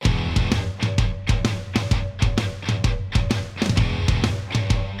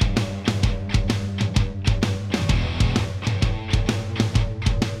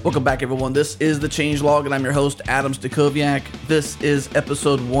Welcome back, everyone. This is the Changelog, and I'm your host, Adam Stacoviak. This is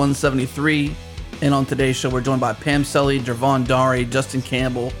episode 173, and on today's show, we're joined by Pam Selly, Javon Dari, Justin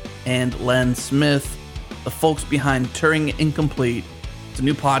Campbell, and Len Smith, the folks behind Turing-Incomplete. It's a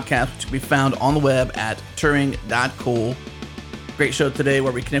new podcast which can be found on the web at Turing.cool. Great show today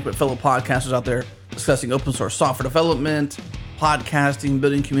where we connect with fellow podcasters out there discussing open source software development, podcasting,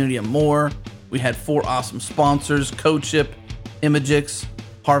 building community, and more. We had 4 awesome sponsors: CodeShip, Imagix,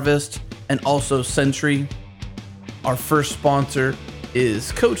 Harvest, and also Sentry. Our first sponsor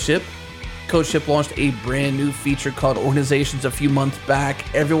is CodeShip. CodeShip launched a brand new feature called Organizations a few months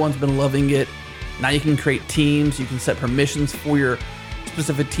back. Everyone's been loving it. Now you can create teams, you can set permissions for your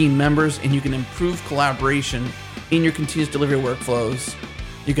specific team members, and you can improve collaboration in your continuous delivery workflows.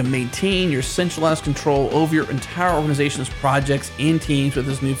 You can maintain your centralized control over your entire organization's projects and teams with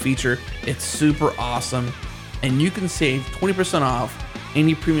this new feature. It's super awesome, and you can save 20% off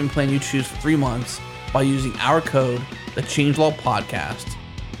any premium plan you choose for 3 months by using our code, the Changelog Podcast.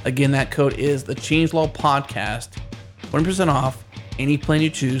 Again, that code is the Changelog Podcast. 20% off any plan you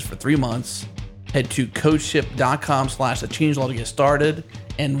choose for 3 months. Head to codeship.com/thechangelog to get started.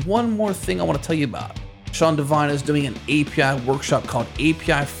 And one more thing I want to tell you about. Sean Devine is doing an API workshop called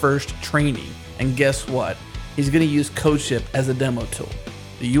API First Training. And guess what? He's going to use CodeShip as a demo tool.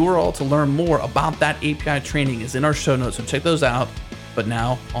 The URL to learn more about that API training is in our show notes, so check those out. But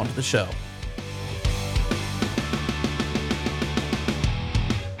now, on to the show.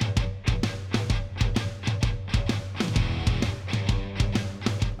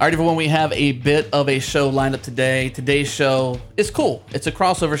 All right, everyone, we have a bit of a show lined up today. Today's show is cool. It's a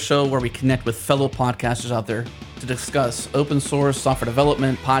crossover show where we connect with fellow podcasters out there to discuss open source, software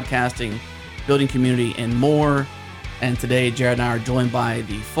development, podcasting, building community, and more. And today, Jared and I are joined by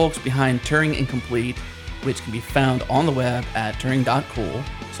the folks behind Turing-Incomplete, which can be found on the web at Turing.cool.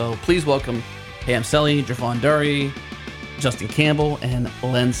 So please welcome Pam Selly, Javon Dari, Justin Campbell, and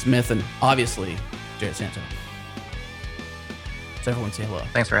Len Smith, and obviously, Jared Santo. So everyone say hello.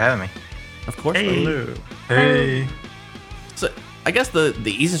 Thanks for having me. Of course. Hey. Hello. Hey. So I guess the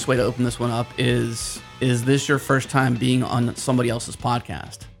easiest way to open this one up is this your first time being on somebody else's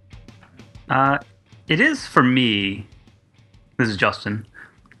podcast? It is for me. This is Justin.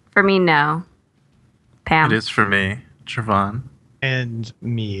 For me, no. Pam. It is for me, Javon. And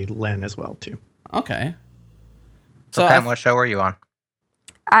me, Len, as well, too. Okay. So Pam, what show are you on?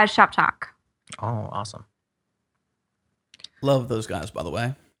 Shop Talk. Oh, awesome. Love those guys, by the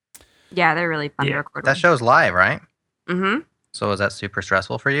way. Yeah, they're really fun to record. That show's live, right? Mm-hmm. So is that super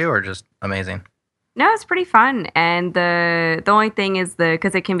stressful for you or just amazing? No, it's pretty fun. And the only thing is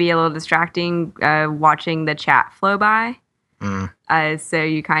because it can be a little distracting watching the chat flow by. So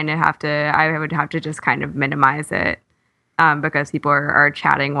you kind of have to, I would have to just kind of minimize it because people are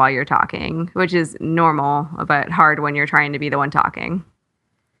chatting while you're talking, which is normal, but hard when you're trying to be the one talking.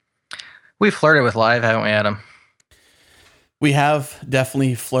 We've flirted with live, haven't we, Adam? We have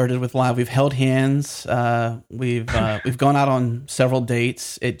definitely flirted with live. We've held hands. We've gone out on several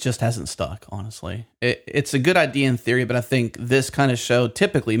dates. It just hasn't stuck, honestly. It's a good idea in theory, but I think this kind of show,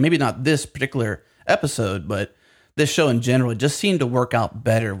 typically, maybe not this particular episode, but this show in general, it just seemed to work out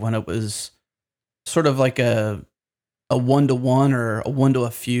better when it was sort of like a one-to-one or a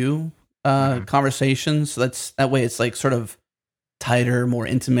one-to-a-few conversation. So that way it's like sort of tighter, more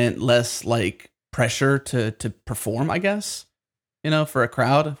intimate, less like pressure to perform, I guess. For a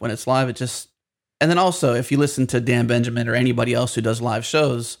crowd when it's live, and then also if you listen to Dan Benjamin or anybody else who does live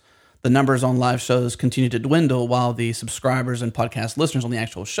shows, the numbers on live shows continue to dwindle while the subscribers and podcast listeners on the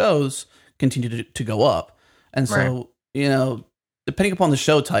actual shows continue to go up. And so, depending upon the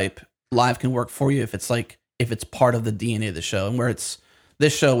show type, live can work for you if it's part of the DNA of the show, and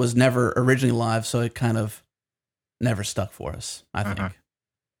this show was never originally live, so it kind of never stuck for us, I think.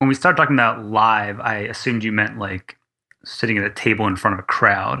 When we started talking about live, I assumed you meant like sitting at a table in front of a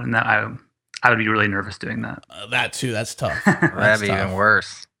crowd, and that I would be really nervous doing that. That too, that's tough. That'd be even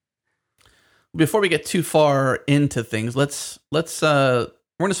worse. Before we get too far into things, let's we're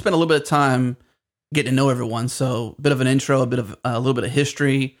going to spend a little bit of time getting to know everyone. So a bit of an intro, a little bit of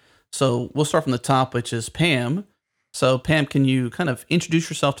history. So we'll start from the top, which is Pam. So Pam, can you kind of introduce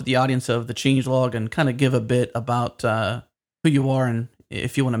yourself to the audience of the Changelog and kind of give a bit about who you are, and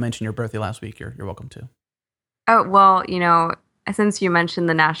if you want to mention your birthday last week, you're welcome to. Oh, well, since you mentioned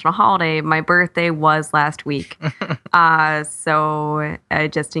the national holiday, my birthday was last week. So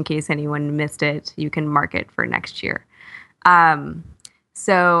just in case anyone missed it, you can mark it for next year.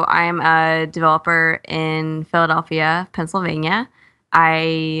 So I'm a developer in Philadelphia, Pennsylvania.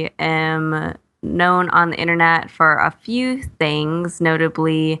 I am known on the internet for a few things,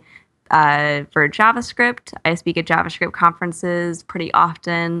 notably for JavaScript. I speak at JavaScript conferences pretty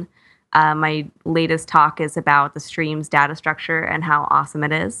often. My latest talk is about the streams data structure and how awesome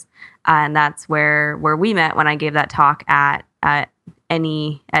it is. And that's where we met when I gave that talk at Nebraska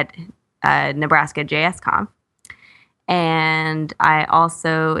JSConf. And I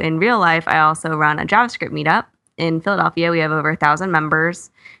also, in real life, I also run a JavaScript meetup in Philadelphia. We have over 1,000 members.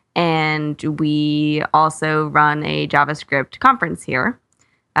 And we also run a JavaScript conference here,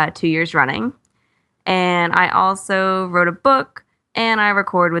 2 years running. And I also wrote a book, and I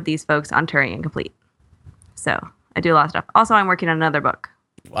record with these folks on Turing-Incomplete. So I do a lot of stuff. Also, I'm working on another book.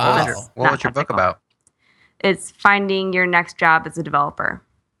 Wow. What was your book about? It's finding your next job as a developer.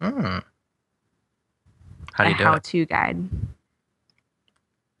 How do you do it? A how-to guide.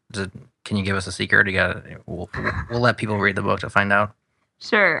 Can you give us a secret? We'll let people read the book to find out.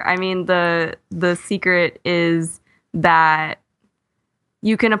 Sure. I mean, the secret is that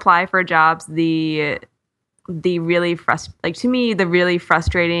you can apply for jobs. The really to me, the really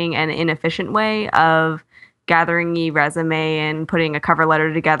frustrating and inefficient way of gathering a resume and putting a cover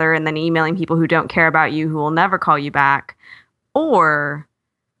letter together and then emailing people who don't care about you, who will never call you back, or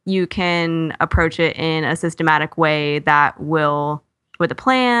you can approach it in a systematic way that will, with a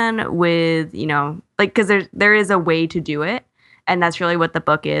plan, with, because there is a way to do it. And that's really what the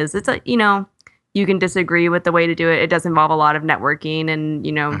book is. It's you can disagree with the way to do it. It does involve a lot of networking and,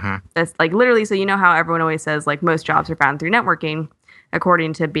 that's literally, so how everyone always says, most jobs are found through networking,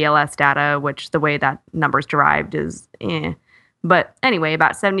 according to BLS data, which the way that number's derived is But anyway,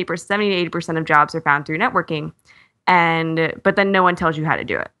 about 70 to 80% of jobs are found through networking. But then no one tells you how to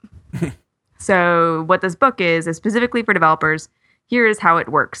do it. So what this book is specifically for developers. Here is how it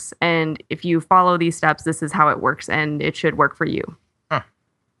works. And if you follow these steps, this is how it works. And it should work for you. Huh.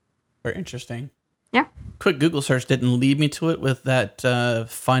 Very interesting. Yeah. Quick Google search didn't lead me to it with that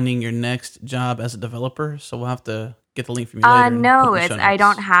finding your next job as a developer. So we'll have to get the link from you later. No, I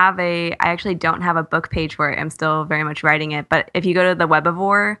actually don't have a book page for it. I'm still very much writing it. But if you go to the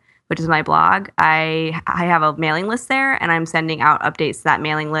Webivore, which is my blog, I have a mailing list there, and I'm sending out updates to that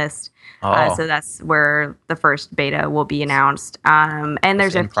mailing list. So that's where the first beta will be announced. And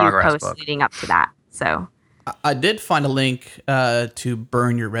there's a few posts leading up to that. So I did find a link to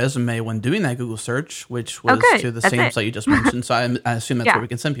burn your resume when doing that Google search, which was to the same site you just mentioned. So I assume that's where we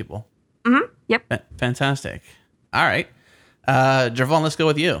can send people. Mm-hmm. Yep. Fantastic. All right. Javon, let's go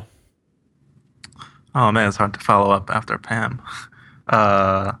with you. Oh, man, it's hard to follow up after Pam.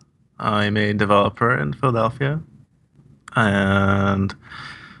 I'm a developer in Philadelphia, and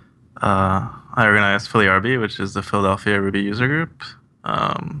I organize PhillyRB, which is the Philadelphia Ruby user group,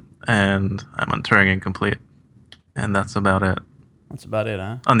 and I'm on Turing-Incomplete, and that's about it. That's about it,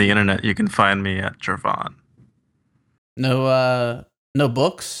 huh? On the internet, you can find me at Javon. No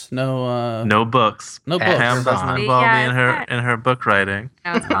books? No books. Pam doesn't involve me in her book writing.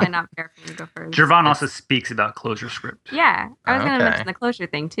 No, it's probably not fair for me to go first. Javon also speaks about ClojureScript. Yeah, I was going to mention the Clojure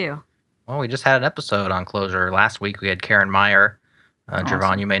thing, too. Well, we just had an episode on Clojure. Last week we had Karen Meyer.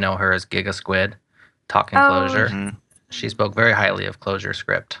 Javon, you may know her as Giga Squid, talking Clojure. Mm-hmm. She spoke very highly of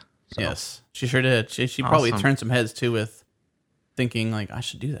ClojureScript. So. Yes, she sure did. She probably turned some heads, too, with thinking, I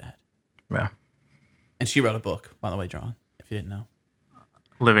should do that. Yeah. And she wrote a book, by the way, John, if you didn't know.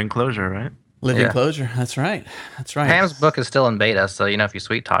 Living Clojure, right? Living Clojure. That's right. Pam's book is still in beta, so if you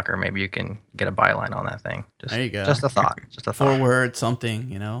sweet talk her, maybe you can get a byline on that thing. There you go. Just a thought. Foreword,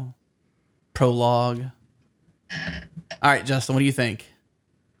 something, prologue. All right, Justin, what do you think?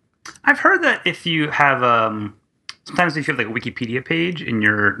 I've heard that if you have, sometimes if you have a Wikipedia page and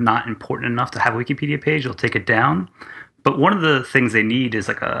you're not important enough to have a Wikipedia page, they'll take it down. But one of the things they need is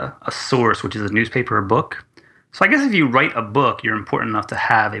a source, which is a newspaper or book. So I guess if you write a book, you're important enough to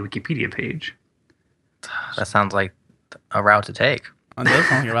have a Wikipedia page. That sounds like a route to take. That does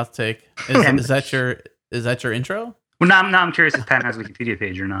sound like you're about to take. Is that your intro? Well, now I'm curious if Pam has a Wikipedia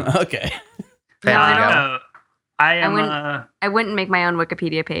page or not. Okay. Pam, I wouldn't make my own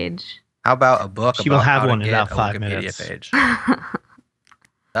Wikipedia page. How about a book? She will have one in about Wikipedia 5 minutes. Page.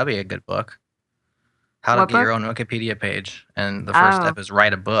 That'd be a good book. How to get your own Wikipedia page, and the first step is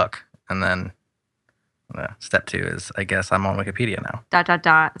write a book, and then step 2 is, I guess, I'm on Wikipedia now. ...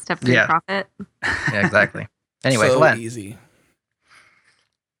 Step 3, profit. Yeah, exactly. Anyway, so Glenn. Easy.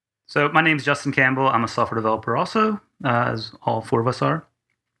 So my name's Justin Campbell. I'm a software developer also, as all 4 of us are.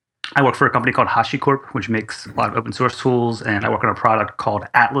 I work for a company called HashiCorp, which makes a lot of open source tools, and I work on a product called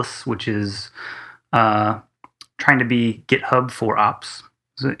Atlas, which is trying to be GitHub for ops.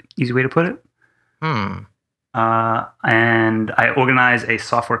 Is that an easy way to put it? And I organize a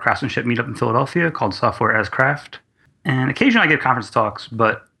software craftsmanship meetup in Philadelphia called Software as Craft. And occasionally I give conference talks,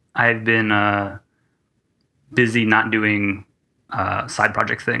 but I've been busy not doing side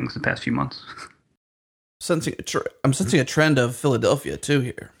project things the past few months. I'm sensing a trend of Philadelphia too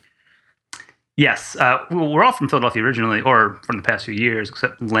here. Yes, we're all from Philadelphia originally, or from the past few years,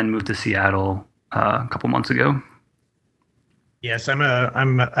 except Len moved to Seattle a couple months ago. Yes,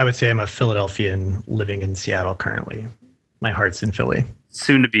 I would say I'm a Philadelphian living in Seattle currently. My heart's in Philly.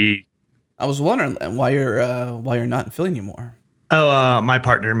 Soon to be. I was wondering why you're not in Philly anymore. Oh, my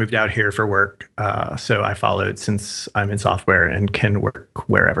partner moved out here for work, so I followed since I'm in software and can work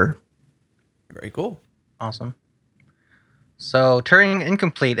wherever. Very cool. Awesome. So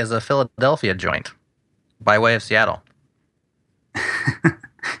Turing-Incomplete is a Philadelphia joint by way of Seattle.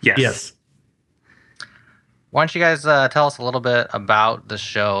 Yes. Why don't you guys tell us a little bit about the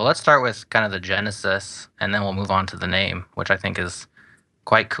show? Let's start with kind of the genesis, and then we'll move on to the name, which I think is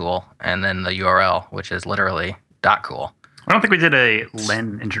quite cool, and then the URL, which is literally .cool. I don't think we did a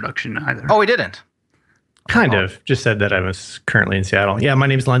Len introduction either. Oh, we didn't? Kind of. Just said that I was currently in Seattle. Yeah, my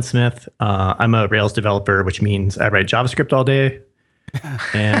name's Len Smith. I'm a Rails developer, which means I write JavaScript all day.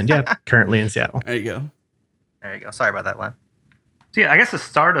 And yeah, currently in Seattle. There you go. There you go. Sorry about that, Len. So yeah, I guess the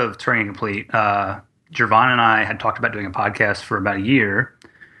start of Turing-Incomplete, Jervon and I had talked about doing a podcast for about a year,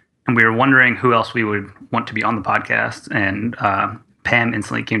 and we were wondering who else we would want to be on the podcast. And Pam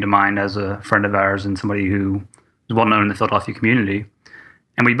instantly came to mind as a friend of ours and somebody who is well known in the Philadelphia community.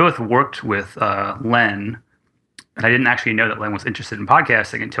 And we both worked with Len, and I didn't actually know that Len was interested in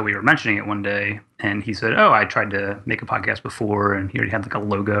podcasting until we were mentioning it one day. And he said, "Oh, I tried to make a podcast before," and he already had like a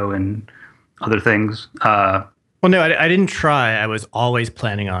logo and other things. Well, no, I didn't try. I was always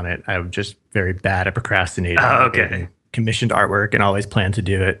planning on it. I'm just very bad at procrastinating. Okay. Commissioned artwork and always planned to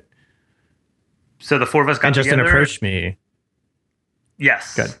do it. So the four of us got together. And Justin approached me.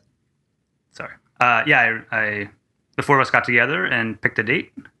 Yes. Good. Sorry. I the four of us got together and picked a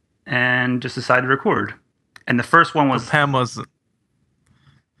date and just decided to record. And the first one was Pam was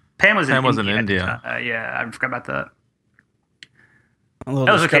in India. Yeah, I forgot about that. A little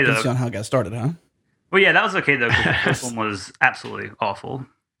that was discrepancy okay, though. On how it got started, huh? Well, yeah, that was okay though. Because the first one was absolutely awful.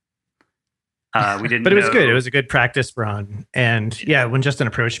 We didn't. But it was good. It was a good practice run. And yeah, when Justin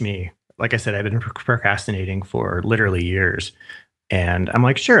approached me, like I said, I've been procrastinating for literally years. And I'm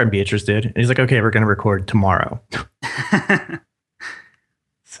like, sure, I'd be interested. And he's like, okay, we're going to record tomorrow.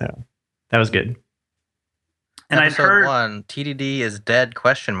 So that was good. And I heard 1, TDD is dead ?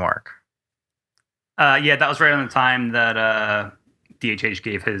 Yeah, that was right on the time that DHH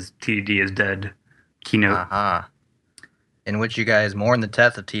gave his TDD is dead keynote. Uh-huh. In which you guys mourn the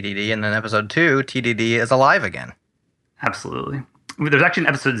death of TDD, and then episode 2, TDD is alive again. Absolutely. There's actually an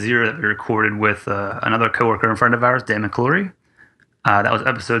episode 0 that we recorded with another coworker and friend of ours, Dan McClory. That was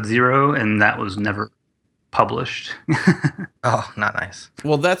episode 0, and that was never published. Oh, not nice.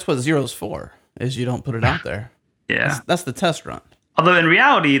 Well, that's what 0's for, is you don't put it out there. Yeah. That's the test run. Although in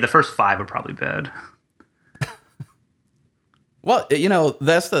reality, the first 5 are probably bad. Well,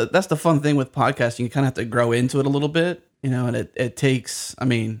 that's the fun thing with podcasting. You kind of have to grow into it a little bit, and it takes,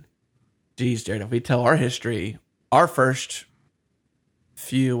 geez, Jared, if we tell our history, our first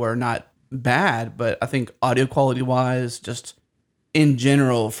few are not bad, but I think audio quality wise, just in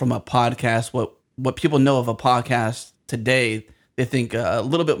general from a podcast, what people know of a podcast today, they think a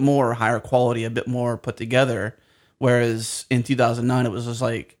little bit more higher quality, a bit more put together. Whereas in 2009, it was just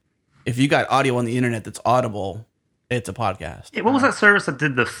like, if you got audio on the internet that's audible, it's a podcast. Yeah, what was that service that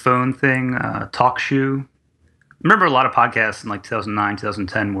did the phone thing? TalkShoe. I remember a lot of podcasts in like 2009,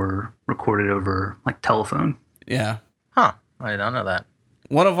 2010 were recorded over like telephone. Yeah. Huh. I don't know that.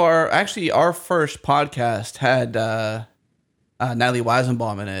 One of our first podcast had Natalie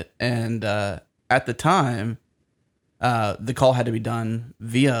Weisenbaum in it. And at the time, the call had to be done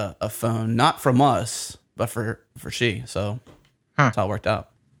via a phone, not from us, but for she. So that's how it worked out.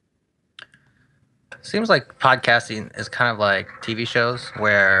 Seems like podcasting is kind of like TV shows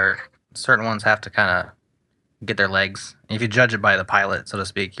where certain ones have to kind of get their legs. And if you judge it by the pilot, so to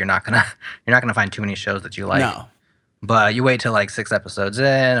speak, you're not gonna find too many shows that you like. No. But you wait till like 6 episodes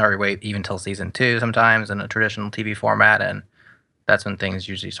in, or you wait even till season 2 sometimes in a traditional TV format, and that's when things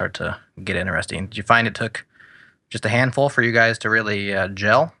usually start to get interesting. Did you find it took just a handful for you guys to really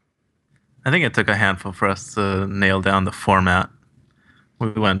gel? I think it took a handful for us to nail down the format. We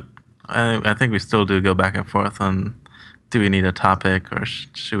went. I think we still do go back and forth on, do we need a topic, or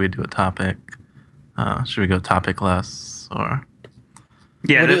should we do a topic? Should we go topic-less, or?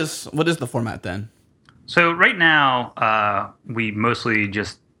 Yeah. What is the format then? So right now, we mostly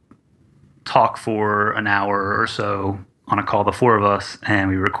just talk for an hour or so on a call, the four of us, and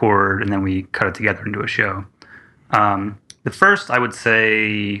we record, and then we cut it together into a show. The first, I would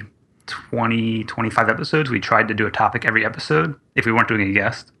say, 20, 25 episodes, we tried to do a topic every episode if we weren't doing a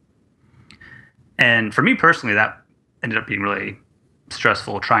guest. And for me personally, that ended up being really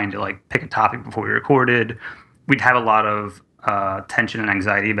stressful, trying to like pick a topic before we recorded. We'd have a lot of tension and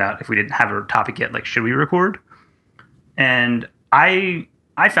anxiety about if we didn't have a topic yet, like should we record? And I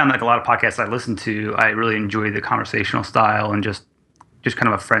found like a lot of podcasts I listen to, I really enjoy the conversational style and just kind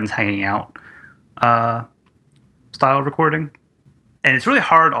of a friends hanging out style of recording. And it's really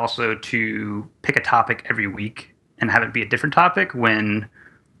hard also to pick a topic every week and have it be a different topic when,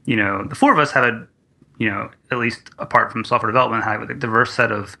 you know, the four of us have a, you know, at least apart from software development, have a diverse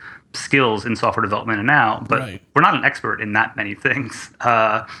set of skills in software development and now, but we're not an expert in that many things.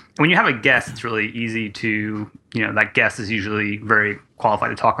 When you have a guest, it's really easy to, you know, that guest is usually very qualified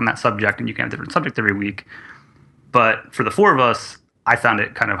to talk on that subject and you can have a different subject every week. But for the four of us, I found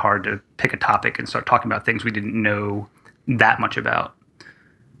it kind of hard to pick a topic and start talking about things we didn't know that much about.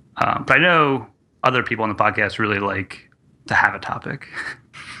 But I know other people on the podcast really like to have a topic.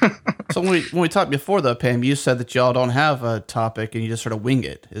 So when we talked before, though, Pam, you said that y'all don't have a topic and you just sort of wing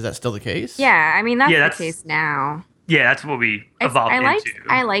it. Is that still the case? Yeah, I mean, that's the case now. Yeah, that's what we evolved into.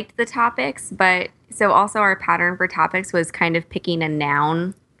 I liked the topics, but so also our pattern for topics was kind of picking a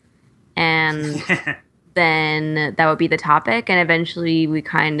noun and then that would be the topic. And eventually we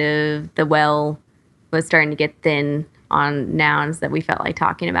the well was starting to get thin on nouns that we felt like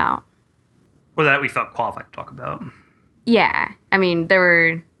talking about. Or that we felt qualified to talk about. Yeah. I mean,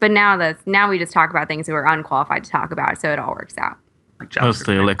 but now we just talk about things that we're unqualified to talk about, so it all works out. Like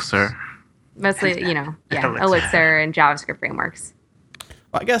mostly Elixir. Mostly, you know, Elixir and JavaScript frameworks.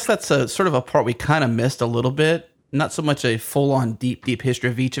 Well, I guess that's a sort of a part we kind of missed a little bit. Not so much a full-on deep history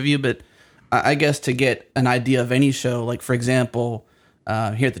of each of you, but I guess to get an idea of any show, like, for example,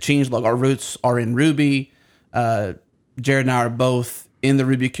 here at the Changelog, our roots are in Ruby. Jared and I are both in the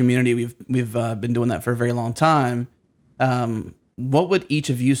Ruby community. We've been doing that for a very long time. What would each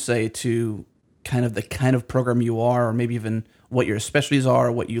of you say to the kind of program you are, or maybe even what your specialties are,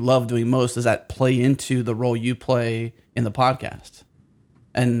 or what you love doing most? Does that play into the role you play in the podcast?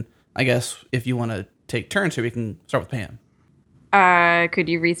 And I guess if you want to take turns here, we can start with Pam. Could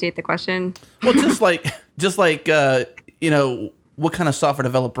you restate the question? Well, just like you know, what kind of software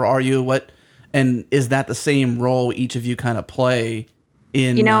developer are you? And is that the same role each of you kind of play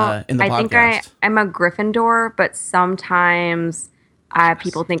in the podcast? I think I'm a Gryffindor, but sometimes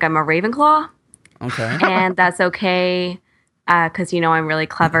people think I'm a Ravenclaw. Okay. And that's okay, because, you know, I'm really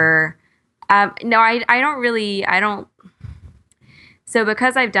clever. No, I don't. So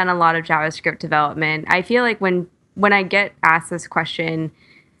because I've done a lot of JavaScript development, I feel like when I get asked this question,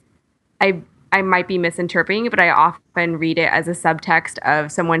 I might be misinterpreting it, but I often read it as a subtext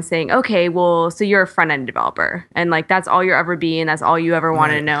of someone saying, okay, well, so you're a front-end developer, and like that's all you'll ever be, and that's all you ever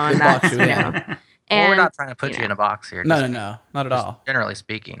want to know, and that's, you know. And, we're not trying to put you in a box here. No, not at all. Generally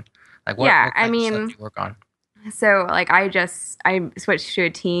speaking. Like what kind of stuff do you work on? So like I switched to a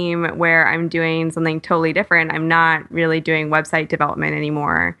team where I'm doing something totally different. I'm not really doing website development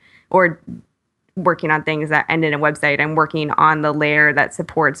anymore or working on things that end in a website. I'm working on the layer that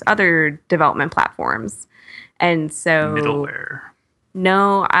supports other development platforms. And so middleware.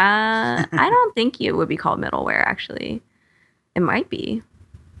 No, I don't think it would be called middleware, actually. It might be.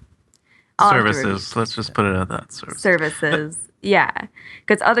 Services. Let's just put it at that. Services. Yeah.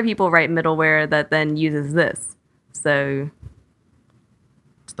 Because other people write middleware that then uses this. So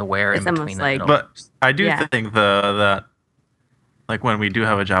it's the where in between the middle. But I do think that like when we do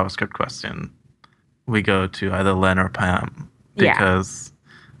have a JavaScript question, we go to either Len or Pam because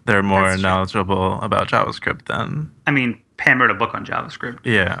they're more knowledgeable about JavaScript than... I mean, Pam wrote a book on JavaScript.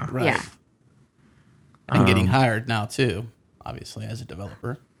 Yeah. Right. Yeah. And getting hired now, too, obviously, as a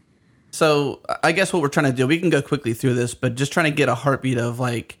developer. So I guess what we're trying to do, we can go quickly through this, but just trying to get a heartbeat of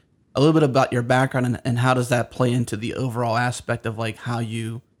like a little bit about your background and how does that play into the overall aspect of like how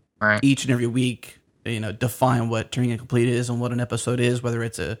you each and every week, you know, define what Turing-Incomplete is and what an episode is, whether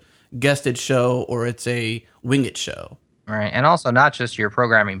it's a guested show or it's a wing it show. Right. And also not just your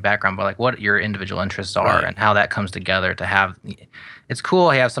programming background, but like what your individual interests are and how that comes together to have. It's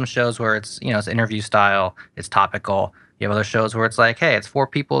cool. You have some shows where it's, you know, it's interview style, it's topical. You have other shows where it's like, hey, it's for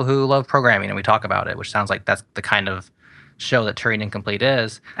people who love programming and we talk about it, which sounds like that's the kind of show that Turing-Incomplete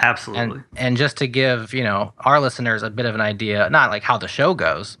is. Absolutely. And just to give, you know, our listeners a bit of an idea, not like how the show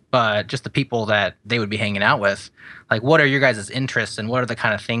goes, but just the people that they would be hanging out with. Like, what are your guys' interests and what are the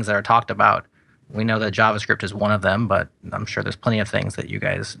kind of things that are talked about we know that JavaScript is one of them, but I'm sure there's plenty of things that you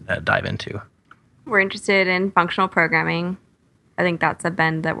guys dive into. We're interested in functional programming. I think that's a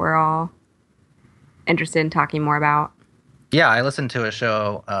bend that we're all interested in talking more about. Yeah, I listened to a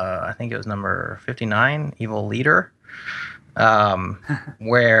show, I think it was number 59, Evil Leader,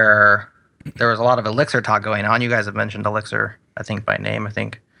 where there was a lot of Elixir talk going on. You guys have mentioned Elixir, I think, by name. I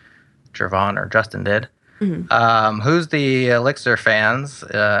think Jervon or Justin did. Mm-hmm. Who's the Elixir fans?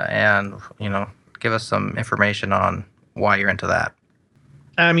 And, give us some information on why you're into that.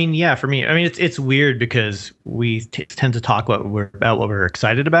 I mean, yeah, for me, I mean, it's weird because we tend to talk about what we're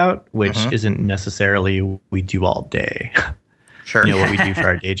excited about, which isn't necessarily what we do all day. Sure. What we do for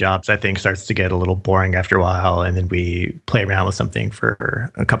our day jobs, I think, starts to get a little boring after a while, and then we play around with something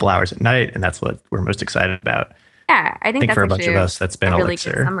for a couple hours at night, and that's what we're most excited about. Yeah, I think that's for a bunch of us, that's been a really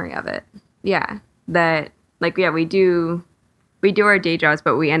Elixir. Good summary of it. Yeah, we do our day jobs,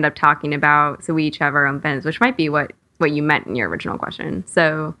 but we end up talking about, so we each have our own bends, which might be what you meant in your original question.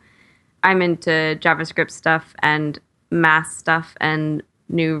 So I'm into JavaScript stuff and math stuff and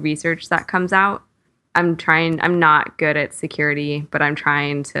new research that comes out. I'm not good at security, but I'm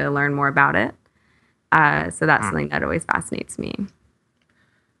trying to learn more about it. So that's something that always fascinates me.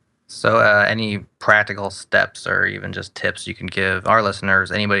 So any practical steps or even just tips you can give our listeners,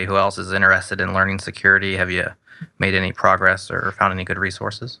 anybody who else is interested in learning security? Have you made any progress or found any good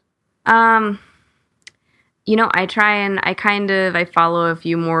resources? I try and I follow a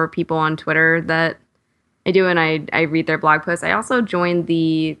few more people on Twitter that I do, and I read their blog posts. I also joined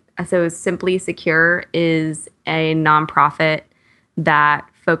so Simply Secure is a nonprofit that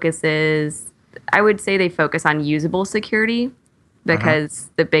focuses, I would say they focus on usable security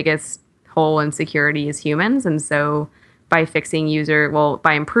because the biggest hole in security is humans. And so by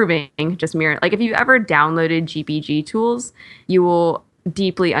improving just if you've ever downloaded GPG tools, you will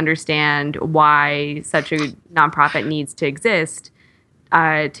deeply understand why such a nonprofit needs to exist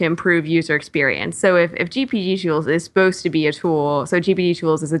to improve user experience. So if GPG Tools is supposed to be a tool, so GPG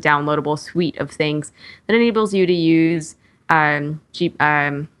Tools is a downloadable suite of things that enables you to use PGP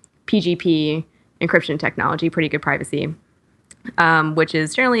encryption technology, pretty good privacy, which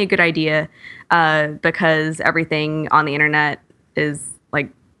is generally a good idea because everything on the internet is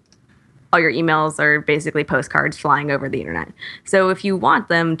all your emails are basically postcards flying over the internet. So if you want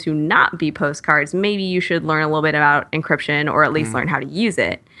them to not be postcards, maybe you should learn a little bit about encryption or at least learn how to use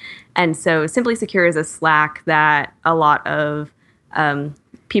it. And so Simply Secure is a Slack that a lot of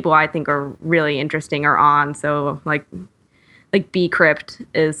people I think are really interesting are on. So like Bcrypt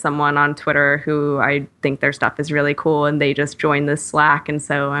is someone on Twitter who I think their stuff is really cool, and they just joined this Slack. And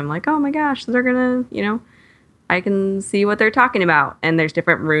so I'm like, oh my gosh, they're going to, I can see what they're talking about. And there's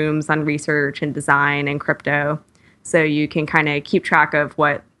different rooms on research and design and crypto. So you can kind of keep track of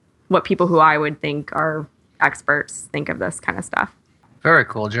what people who I would think are experts think of this kind of stuff. Very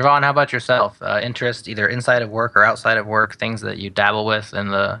cool. Jervon, how about yourself? Interest either inside of work or outside of work, things that you dabble with in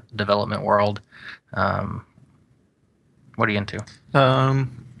the development world. What are you into?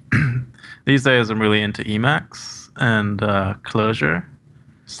 These days I'm really into Emacs and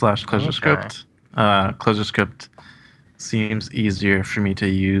Clojure/ClojureScript. ClojureScript seems easier for me to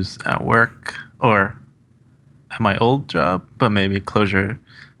use at work or at my old job, but maybe Clojure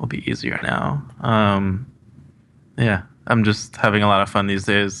will be easier now. I'm just having a lot of fun these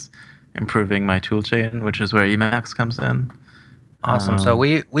days improving my toolchain, which is where Emacs comes in. Awesome. So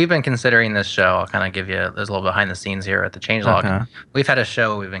we've been considering this show. I'll kind of give you there's a little behind the scenes here at the Changelog. Okay. We've had a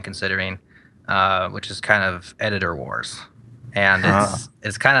show we've been considering, which is kind of editor wars, and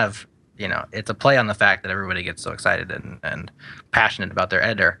it's kind of it's a play on the fact that everybody gets so excited and passionate about their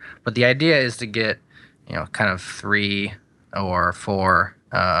editor. But the idea is to get kind of 3 or 4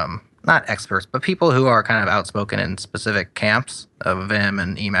 not experts, but people who are kind of outspoken in specific camps of Vim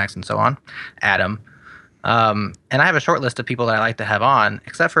and Emacs and so on, Atom. And I have a short list of people that I like to have on,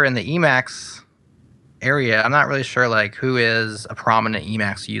 except for in the Emacs area. I'm not really sure who is a prominent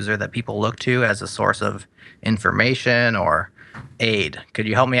Emacs user that people look to as a source of information or aid. Could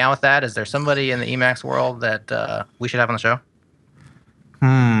you help me out with that? Is there somebody in the Emacs world that we should have on the show?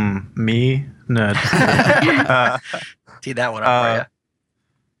 Me? No. Tee that one up for you.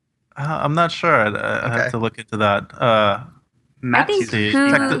 I'm not sure. I have to look into that. I think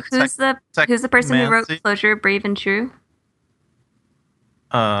who's the person who wrote Clojure, Brave and True?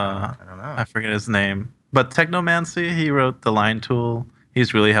 I don't know. I forget his name. But Technomancy, he wrote the line tool.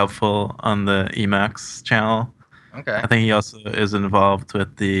 He's really helpful on the Emacs channel. Okay. I think he also is involved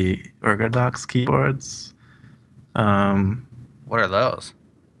with the Ergodox keyboards. What are those?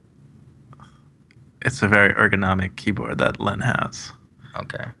 It's a very ergonomic keyboard that Len has.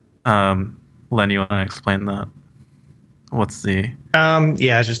 Okay. Len, you want to explain that? What's the...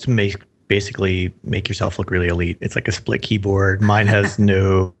 Yeah, just to basically make yourself look really elite. It's like a split keyboard. Mine has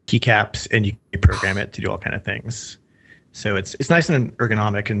no keycaps, and you can program it to do all kind of things. So it's nice and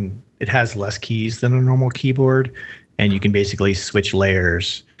ergonomic, and it has less keys than a normal keyboard, and you can basically switch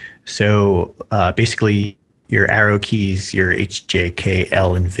layers. So basically, your arrow keys, your H, J, K,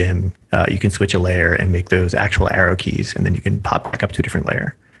 L, and Vim, you can switch a layer and make those actual arrow keys, and then you can pop back up to a different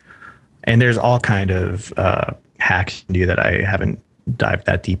layer. And there's all kind of hacks you can do that I haven't dived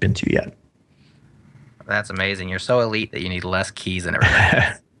that deep into yet. That's amazing. You're so elite that you need less keys and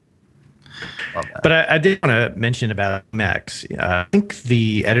everything. Love that. But I did want to mention about Emacs. I think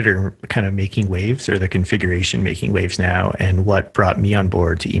the editor kind of making waves, or the configuration making waves now, and what brought me on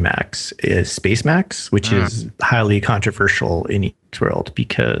board to Emacs is Spacemacs, which is highly controversial in Emacs world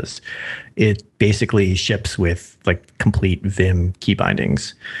because it basically ships with like complete Vim key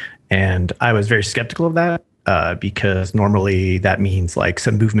bindings. And I was very skeptical of that because normally that means like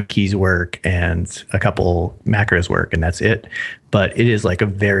some movement keys work and a couple macros work, and that's it. But it is like a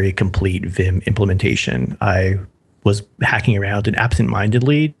very complete Vim implementation. I was hacking around and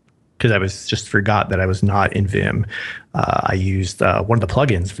absentmindedly, because I was just forgot that I was not in Vim. I used one of the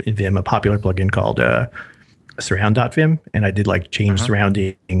plugins in Vim, a popular plugin called surround.vim, and I did like change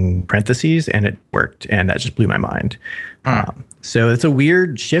surrounding parentheses, and it worked, and that just blew my mind. So it's a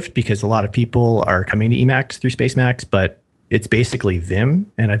weird shift because a lot of people are coming to Emacs through Spacemacs, but it's basically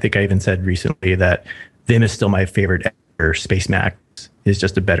Vim. And I think I even said recently that Vim is still my favorite editor. Spacemacs is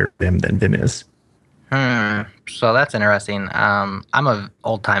just a better Vim than Vim is. So that's interesting. I'm an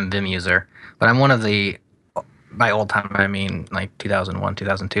old-time Vim user, but I'm one of by old time, I mean like 2001,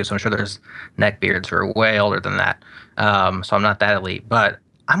 2002. So I'm sure there's neckbeards who are way older than that. So I'm not that elite, but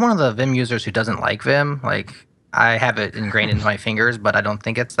I'm one of the Vim users who doesn't like Vim. Like, I have it ingrained into my fingers, but I don't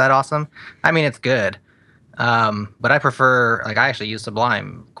think it's that awesome. I mean, it's good. But I prefer, like, I actually use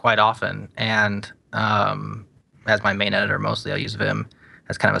Sublime quite often. And as my main editor, mostly I'll use Vim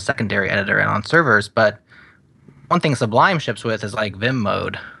as kind of a secondary editor and on servers. But one thing Sublime ships with is like Vim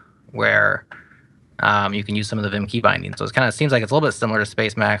mode, where you can use some of the Vim key bindings. So it kind of seems like it's a little bit similar to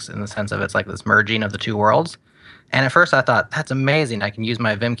Spacemacs in the sense of it's like this merging of the two worlds. And at first I thought, that's amazing. I can use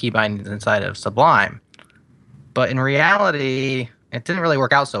my Vim key bindings inside of Sublime. But in reality, it didn't really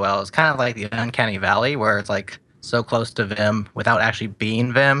work out so well. It's kind of like the uncanny valley where it's like so close to Vim without actually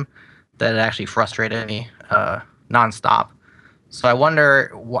being Vim that it actually frustrated me nonstop. So I wonder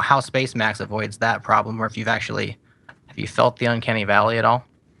how Spacemacs avoids that problem, or if have you felt the uncanny valley at all?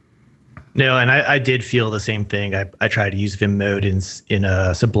 No, and I did feel the same thing. I tried to use Vim mode in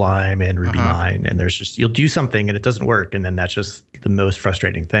Sublime and RubyMine, and there's just, you'll do something and it doesn't work, and then that's just the most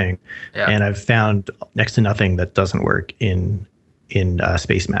frustrating thing. Yeah. And I've found next to nothing that doesn't work in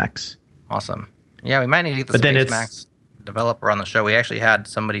Spacemacs. Awesome. Yeah, we might need to get the Spacemacs developer on the show. We actually had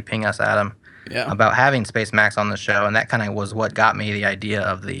somebody ping us, Adam, about having Spacemacs on the show, and that kind of was what got me the idea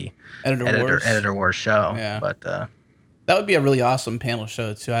of the Editor Wars show. Yeah. But that would be a really awesome panel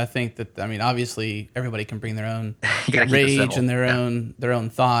show too. I think that, I mean, obviously everybody can bring their own rage and their own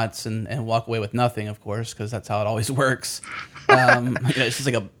thoughts and walk away with nothing, of course, because that's how it always works. It's just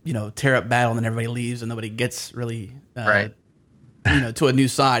like a tear up battle, and then everybody leaves and nobody gets really to a new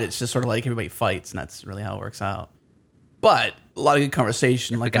side. It's just sort of like everybody fights, and that's really how it works out. But a lot of good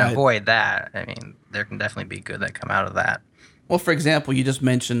conversation. If we can avoid that, I mean, there can definitely be good that come out of that. Well, for example, you just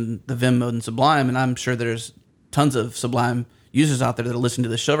mentioned the Vim mode in Sublime, and I'm sure there's tons of Sublime users out there that are listening to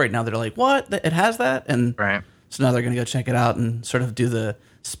the show right now that are like, what? It has that? And so now they're going to go check it out and sort of do the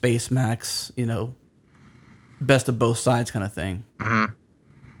Spacemacs, best of both sides kind of thing. Mm-hmm.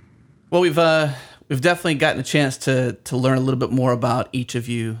 Well, we've definitely gotten a chance to learn a little bit more about each of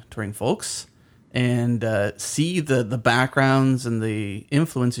you Turing folks and see the backgrounds and the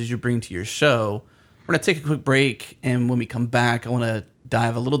influences you bring to your show. We're going to take a quick break, and when we come back, I want to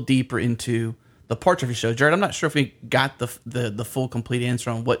dive a little deeper into the parts of your show. Jared, I'm not sure if we got the full complete answer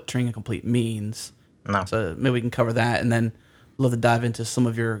on what Turing-Incomplete means. No. So maybe we can cover that, and then love to dive into some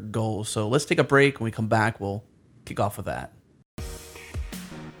of your goals. So let's take a break. When we come back, we'll kick off with that.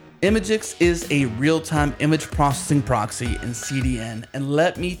 Imagix is a real-time image processing proxy in CDN, and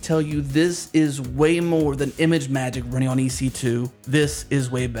let me tell you, this is way more than image magic running on EC2. This is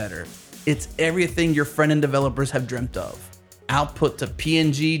way better. It's everything your front-end developers have dreamt of. Output to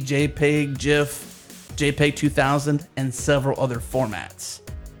PNG, JPEG, GIF, JPEG 2000, and several other formats.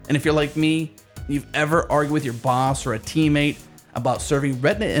 And if you're like me, you've ever argued with your boss or a teammate about serving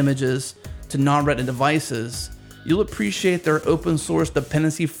Retina images to non-Retina devices, you'll appreciate their open source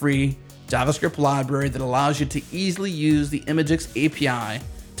dependency-free JavaScript library that allows you to easily use the Imagix API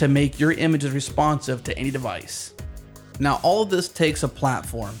to make your images responsive to any device. Now, all of this takes a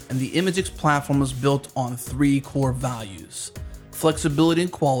platform, and the Imagix platform is built on 3 core values: flexibility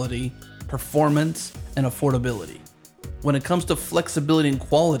and quality, performance, and affordability. When it comes to flexibility and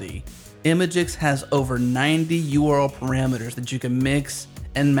quality, Imagix has over 90 URL parameters that you can mix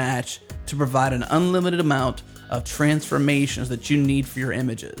and match to provide an unlimited amount of transformations that you need for your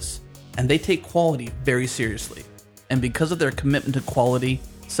images. And they take quality very seriously. And because of their commitment to quality,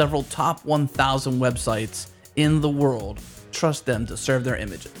 several top 1,000 websites in the world trust them to serve their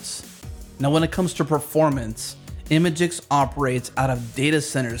images. Now, when it comes to performance, Imagix operates out of data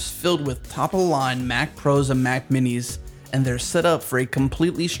centers filled with top-of-the-line Mac Pros and Mac Minis, and they're set up for a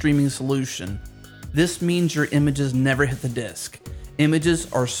completely streaming solution. This means your images never hit the disk. Images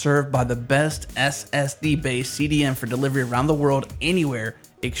are served by the best SSD-based CDN for delivery around the world, anywhere,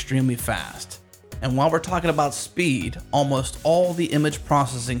 extremely fast. And while we're talking about speed, almost all the image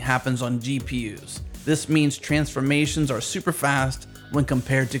processing happens on GPUs. This means transformations are super fast when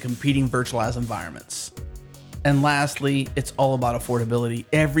compared to competing virtualized environments. And lastly, it's all about affordability.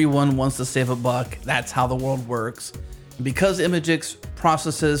 Everyone wants to save a buck. That's how the world works. Because Imagix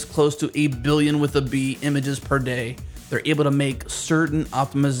processes close to 8 billion with a B images per day, they're able to make certain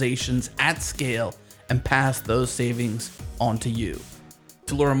optimizations at scale and pass those savings on to you.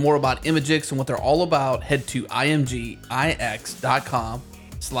 To learn more about Imagix and what they're all about, head to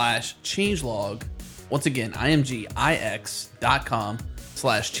imgix.com/changelog. Once again,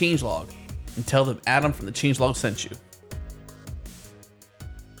 imgix.com/changelog, and tell them Adam from the Changelog sent you.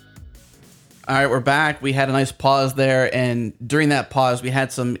 All right, we're back. We had a nice pause there, and during that pause, we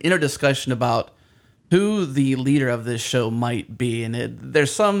had some inner discussion about who the leader of this show might be. And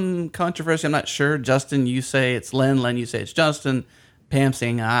there's some controversy. I'm not sure. Justin, you say it's Len. Len, you say it's Justin. Pam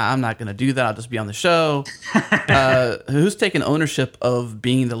saying, I'm not going to do that. I'll just be on the show. Who's taking ownership of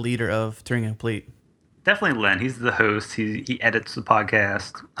being the leader of Turing-Incomplete? Definitely Len. He's the host. He edits the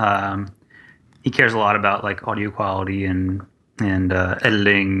podcast. He cares a lot about like audio quality and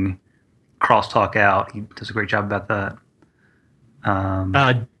editing, crosstalk out. He does a great job about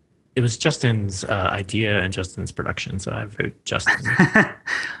that. It was Justin's idea and Justin's production, so I vote Justin.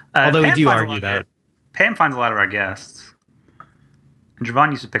 Although we do argue that. Pam finds a lot of our guests. And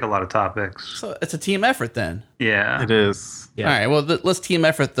Javon used to pick a lot of topics. So it's a team effort then. Yeah. It is. Yeah. All right, well, let's team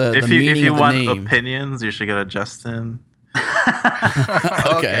effort if meaning you of the want name. opinions, you should go to Justin.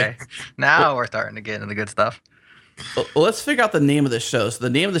 Okay. Now we're starting to get into the good stuff. Well, let's figure out the name of the show. So the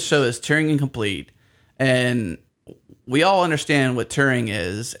name of the show is Turing-Incomplete, and we all understand what Turing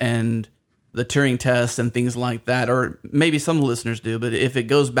is and the Turing test and things like that, or maybe some listeners do, but if it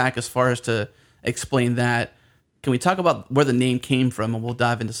goes back as far as to explain that, can we talk about where the name came from, and we'll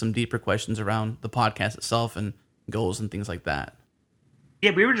dive into some deeper questions around the podcast itself and goals and things like that.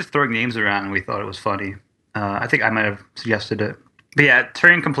 Yeah, we were just throwing names around and we thought it was funny. I think I might have suggested it. But yeah,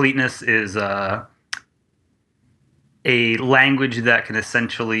 Turing completeness is a language that can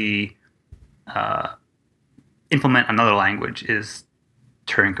essentially implement another language is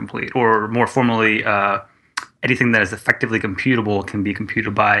Turing complete. Or more formally, anything that is effectively computable can be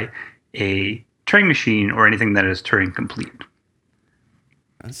computed by a Turing machine or anything that is Turing complete.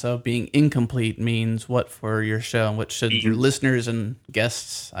 And so being incomplete means what for your show, and what should your listeners and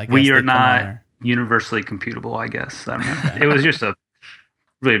guests, I guess, we are not universally computable, I guess. I don't know. It was just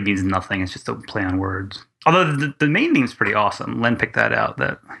really means nothing. It's just a play on words. Although the main name's pretty awesome. Len picked that out,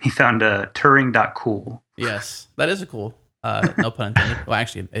 that he found Turing.cool. Yes, that is a cool. No pun intended. Well,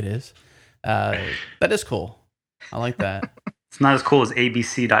 actually, it is. That is cool. I like that. It's not as cool as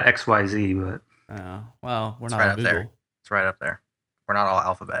abc.xyz, but... well, we're it's not right on up Google. there. It's right up there. We're not all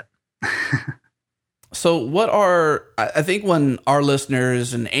alphabet. So I think when our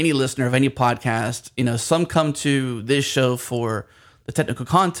listeners and any listener of any podcast, some come to this show for the technical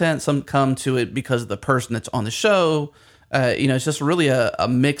content, some come to it because of the person that's on the show. It's just really a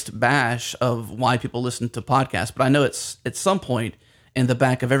mixed bash of why people listen to podcasts. But I know it's at some point in the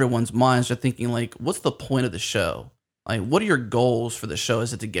back of everyone's minds, they're thinking like, what's the point of the show? Like, what are your goals for the show?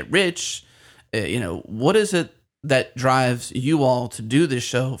 Is it to get rich? What is it that drives you all to do this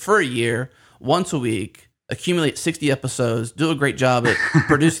show for a year, once a week, accumulate 60 episodes, do a great job at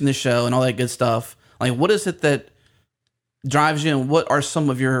producing the show and all that good stuff? Like, what is it that drives you, and what are some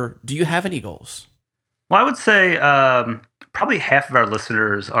of do you have any goals? Well, I would say probably half of our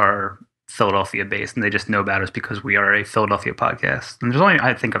listeners are Philadelphia based, and they just know about us because we are a Philadelphia podcast. And there's only,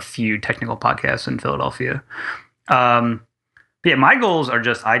 I think, a few technical podcasts in Philadelphia. But yeah, my goals are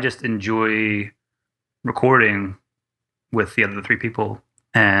I just enjoy recording with the other three people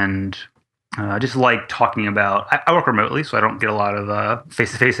and I just like talking about. I work remotely, so I don't get a lot of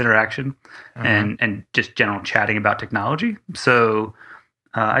face-to-face interaction and just general chatting about technology. So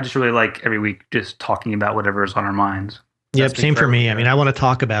I just really like every week just talking about whatever is on our minds. Yep, same for me. I mean, I want to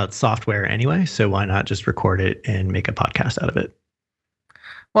talk about software anyway, so why not just record it and make a podcast out of it?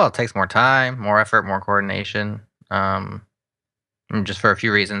 Well, it takes more time, more effort, more coordination. Just for a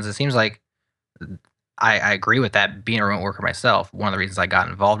few reasons. It seems like I agree with that. Being a remote worker myself, one of the reasons I got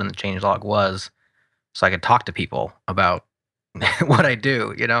involved in the Changelog was so I could talk to people about what I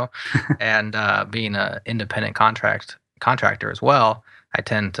do, and being an independent contractor as well, I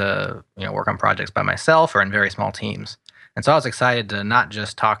tend to work on projects by myself or in very small teams. And so I was excited to not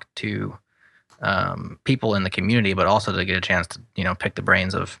just talk to people in the community, but also to get a chance to pick the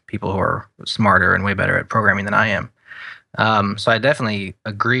brains of people who are smarter and way better at programming than I am. So I definitely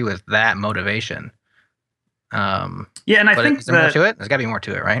agree with that motivation. Yeah, and I think is there more to it? There's got to be more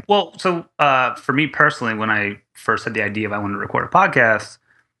to it, right? Well, so for me personally, when I first had the idea of I wanted to record a podcast,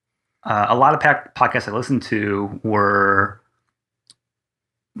 a lot of podcasts I listened to were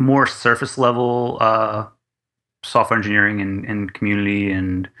more surface level software engineering and community,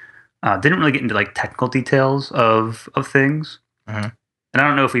 and didn't really get into like technical details of things. And I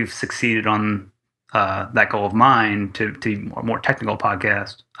don't know if we've succeeded on that goal of mine to be more technical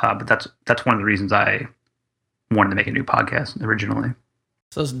podcast, but that's one of the reasons I wanted to make a new podcast originally.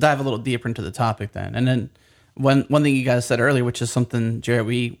 So let's dive a little deeper into the topic then. And then one thing you guys said earlier, which is something, Jared,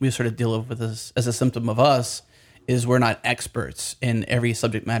 we sort of deal with as a symptom of us, is we're not experts in every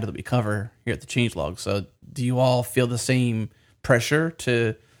subject matter that we cover here at the Changelog. So do you all feel the same pressure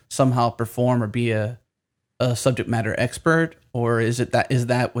to somehow perform or be a subject matter expert, or is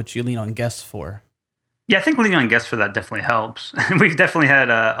that what you lean on guests for? Yeah, I think leaning on guests for that definitely helps. We've definitely had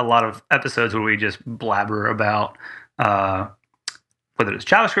a lot of episodes where we just blabber about whether it's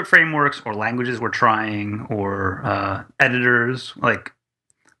JavaScript frameworks or languages we're trying or editors. Like,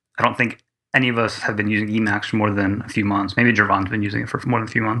 I don't think any of us have been using Emacs for more than a few months. Maybe Jervon's been using it for more than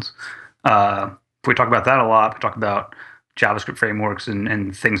a few months. We talk about that a lot. We talk about JavaScript frameworks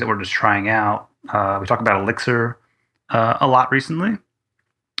and things that we're just trying out. We talk about Elixir a lot recently.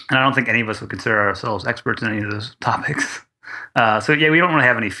 And I don't think any of us would consider ourselves experts in any of those topics. So yeah, we don't really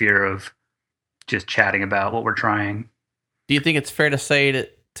have any fear of just chatting about what we're trying. Do you think it's fair to say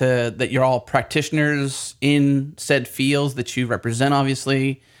that you're all practitioners in said fields that you represent,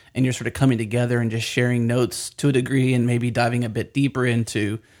 obviously, and you're sort of coming together and just sharing notes to a degree and maybe diving a bit deeper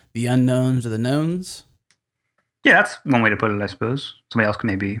into the unknowns or the knowns? Yeah, that's one way to put it, I suppose. Somebody else can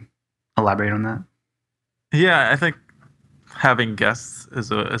maybe elaborate on that. Yeah, I think having guests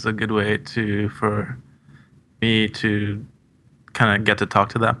is a good way for me to kind of get to talk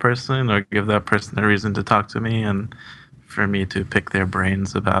to that person or give that person a reason to talk to me, and for me to pick their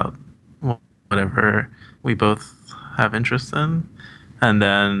brains about whatever we both have interest in. And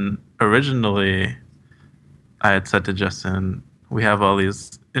then originally I had said to Justin, we have all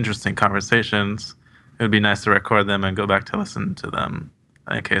these interesting conversations. It would be nice to record them and go back to listen to them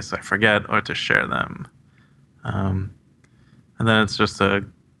in case I forget or to share them. And then it's just a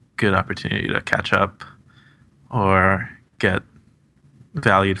good opportunity to catch up or get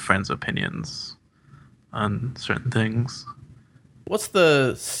valued friends' opinions on certain things. What's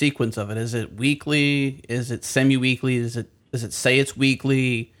the sequence of it? Is it weekly? Is it semi-weekly? Does it say it's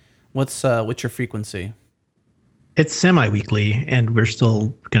weekly? What's your frequency? It's semi-weekly, and we're still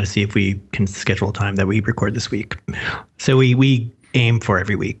going to see if we can schedule a time that we record this week. So we aim for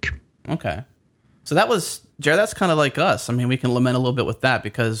every week. Okay. So that was, Jared, that's kind of like us. I mean, we can lament a little bit with that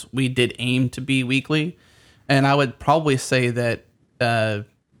because we did aim to be weekly. And I would probably say that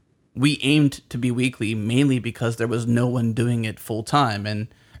we aimed to be weekly mainly because there was no one doing it full time. And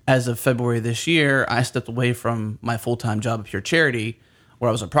as of February this year, I stepped away from my full-time job at Pure Charity, where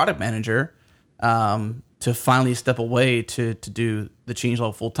I was a product manager, to finally step away to do the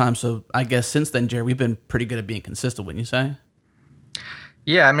Changelog full-time. So I guess since then, Jared, we've been pretty good at being consistent, wouldn't you say?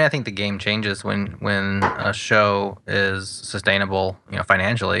 Yeah, I mean, I think the game changes when a show is sustainable,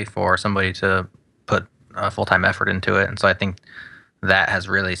 financially for somebody to put full-time effort into it. And so I think that has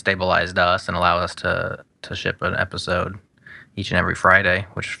really stabilized us and allowed us to ship an episode each and every Friday,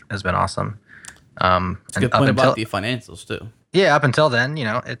 which has been awesome. It's a good point about the financials too. Yeah, up until then,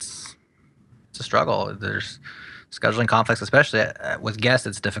 it's a struggle. There's scheduling conflicts, especially with guests.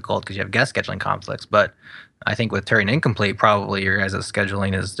 It's difficult because you have guest scheduling conflicts. But I think with Turing-Incomplete, probably your guys'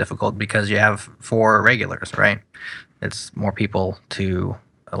 scheduling is difficult because you have 4 regulars, right? It's more people to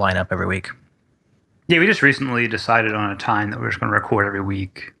line up every week. Yeah, we just recently decided on a time that we're just going to record every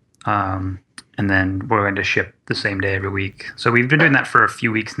week. And then we're going to ship the same day every week. So we've been doing that for a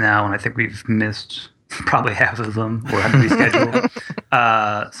few weeks now, and I think we've missed probably half of them or had to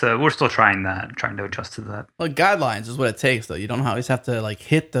reschedule. So we're still trying to adjust to that. Well, guidelines is what it takes, though. You don't always have to like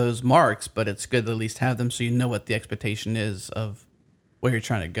hit those marks, but it's good to at least have them so you know what the expectation is of where you're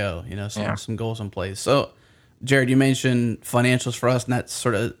trying to go. Some goals in place. So, Jared, you mentioned financials for us, and that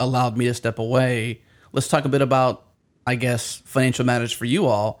sort of allowed me to step away. Let's talk a bit about, I guess, financial matters for you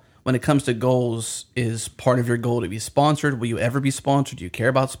all. When it comes to goals, is part of your goal to be sponsored? Will you ever be sponsored? Do you care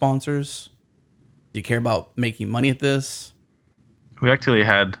about sponsors? Do you care about making money at this? We actually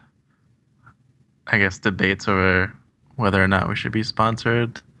had, I guess, debates over whether or not we should be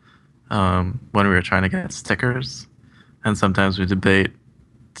sponsored when we were trying to get stickers. And sometimes we debate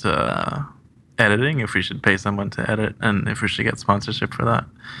editing, if we should pay someone to edit, and if we should get sponsorship for that.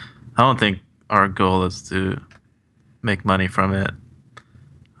 I don't think our goal is to make money from it.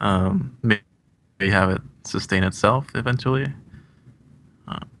 Maybe have it sustain itself eventually.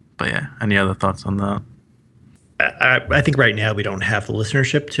 But yeah, any other thoughts on that? I think right now we don't have the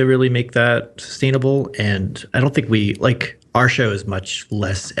listenership to really make that sustainable. And I don't think our show is much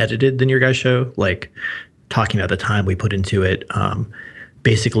less edited than your guys' show. Like, talking about the time we put into it.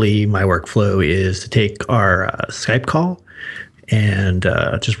 Basically, my workflow is to take our Skype call and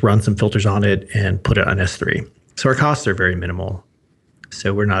just run some filters on it and put it on S3. So our costs are very minimal.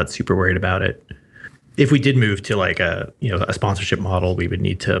 So we're not super worried about it. If we did move to like a sponsorship model, we would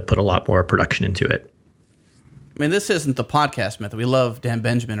need to put a lot more production into it. I mean, this isn't the podcast method. We love Dan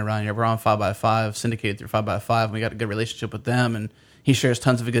Benjamin around here. We're on 5x5, syndicated through 5x5. And we got a good relationship with them, and he shares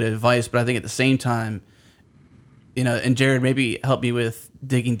tons of good advice. But I think at the same time, and Jared, maybe help me with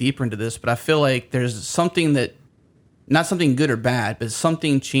digging deeper into this, but I feel like there's something that, not something good or bad, but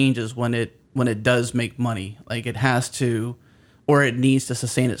something changes when it does make money. Like, it has to, or it needs to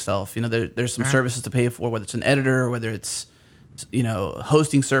sustain itself. There's some services to pay for, whether it's an editor, whether it's,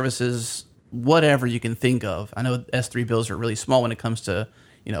 hosting services, whatever you can think of. I know S3 bills are really small when it comes to,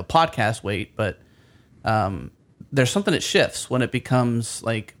 podcast weight, but there's something that shifts when it becomes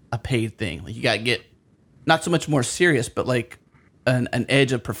like a paid thing. Like, you got to get not so much more serious, but like an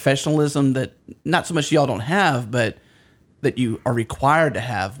edge of professionalism that not so much y'all don't have, but that you are required to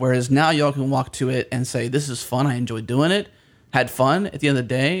have. Whereas now y'all can walk to it and say, this is fun. I enjoy doing it. Had fun at the end of the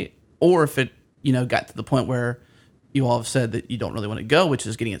day. Or if it, got to the point where you all have said that you don't really want to go, which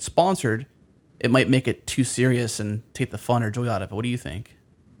is getting it sponsored, it might make it too serious and take the fun or joy out of it. What do you think?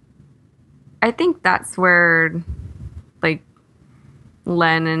 I think that's where, like,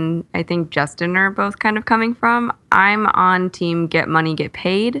 Len and I think Justin are both kind of coming from. I'm on team get money, get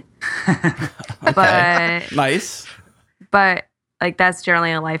paid. But nice. But like, that's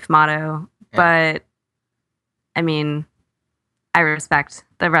generally a life motto. Yeah. But I mean, I respect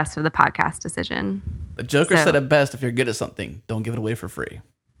the rest of the podcast decision. The Joker said it best: if you're good at something, don't give it away for free.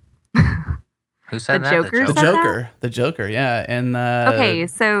 Who said that? The Joker, yeah. And I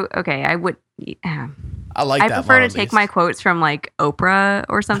would. I like that. I prefer to take my quotes from like Oprah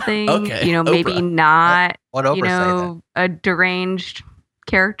or something. Okay. Maybe Oprah. Not. What Oprah say then? A deranged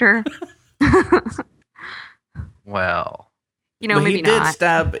character. Well, maybe he did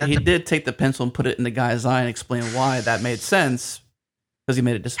not. He did take the pencil and put it in the guy's eye and explain why that made sense, because he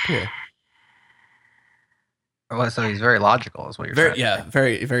made it disappear. Well, so he's very logical, is what you're saying. Yeah,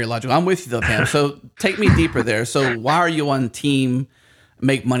 very, very logical. I'm with you though, Pam. So take me deeper there. So why are you on team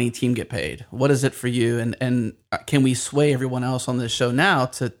make money, team get paid? What is it for you? And can we sway everyone else on this show now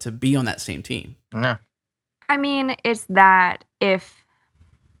to be on that same team? No. I mean, it's that if.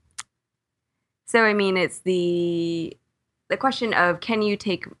 So I mean, it's the question of, can you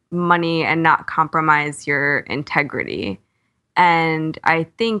take money and not compromise your integrity? And I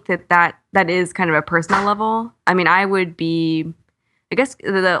think that is kind of a personal level. I mean, I would be, I guess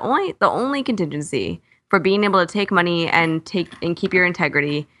the only contingency for being able to take money and keep your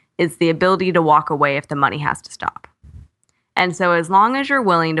integrity is the ability to walk away if the money has to stop. And so as long as you're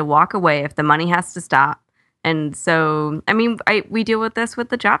willing to walk away if the money has to stop. And so, I mean, we deal with this with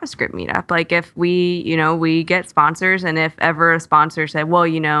the JavaScript meetup. Like, if we get sponsors, and if ever a sponsor said, well,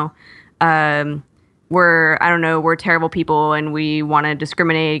 we're terrible people and we want to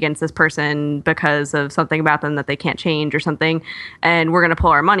discriminate against this person because of something about them that they can't change or something, and we're going to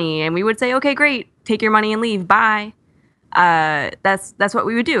pull our money, and we would say, okay, great, take your money and leave, bye. That's what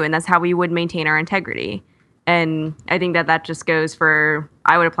we would do, and that's how we would maintain our integrity. And I think that just goes for,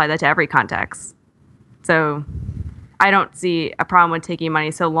 I would apply that to every context. So I don't see a problem with taking money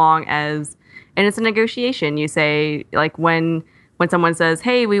so long as, and it's a negotiation. You say, like, when someone says,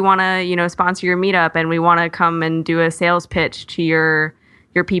 hey, we want to, sponsor your meetup and we want to come and do a sales pitch to your,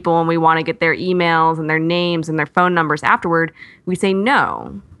 your people and we want to get their emails and their names and their phone numbers afterward, we say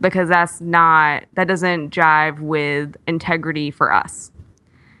no, because that doesn't jive with integrity for us.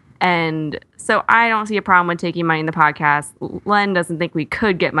 And so I don't see a problem with taking money in the podcast. Len doesn't think we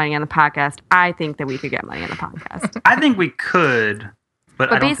could get money on the podcast. I think that we could get money on the podcast. I think we could,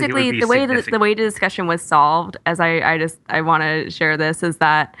 but I don't basically, think it would be the way the discussion was solved, as I want to share this, is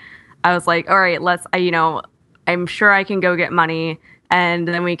that I was like, all right, I'm sure I can go get money, and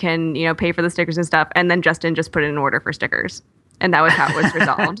then we can, pay for the stickers and stuff. And then Justin just put in an order for stickers. And that was how it was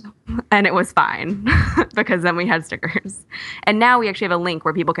resolved. And it was fine because then we had stickers. And now we actually have a link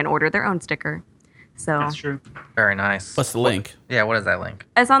where people can order their own sticker. So that's true. Very nice. What's the link? Yeah, what is that link?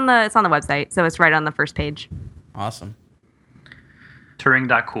 It's on the website, so it's right on the first page. Awesome.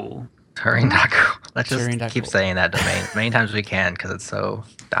 Turing.cool. Turing.cool. Let's just keep saying that domain many times we can because it's so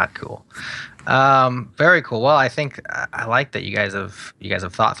 .cool. Very cool. Well, I think I like that you guys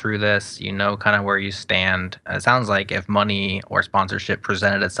have thought through this. You know kind of where you stand. It sounds like if money or sponsorship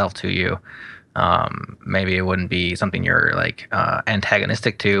presented itself to you, maybe it wouldn't be something you're like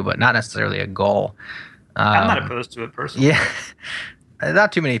antagonistic to, but not necessarily a goal. I'm not opposed to it personally. Yeah.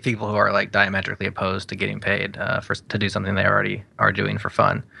 Not too many people who are like diametrically opposed to getting paid to do something they already are doing for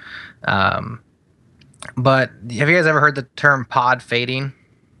fun. But have you guys ever heard the term pod fading?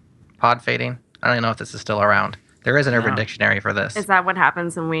 Pod fading? I don't even know if this is still around. There is an Urban Dictionary for this. Is that what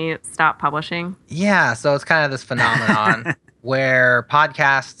happens when we stop publishing? Yeah, so it's kind of this phenomenon where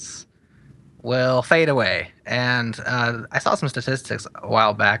podcasts will fade away. And I saw some statistics a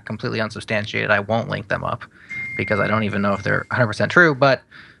while back, completely unsubstantiated. I won't link them up because I don't even know if they're 100% true, but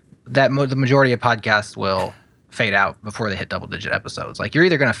that the majority of podcasts will fade out before they hit double-digit episodes. Like, you're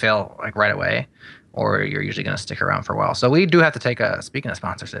either going to fail like right away, or you're usually going to stick around for a while. So we do have to take speaking of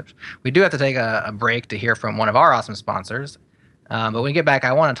sponsorships, we do have to take a break to hear from one of our awesome sponsors. But when we get back,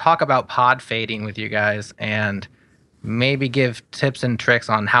 I want to talk about pod fading with you guys and maybe give tips and tricks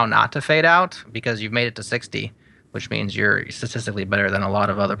on how not to fade out, because you've made it to 60, which means you're statistically better than a lot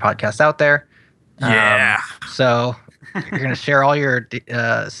of other podcasts out there. Yeah. So you're going to share all your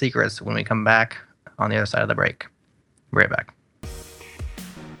secrets when we come back on the other side of the break. Be right back.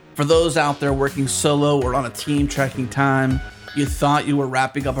 For those out there working solo or on a team tracking time, you thought you were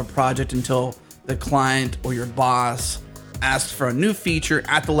wrapping up a project until the client or your boss asked for a new feature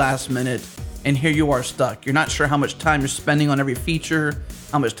at the last minute, and here you are stuck. You're not sure how much time you're spending on every feature,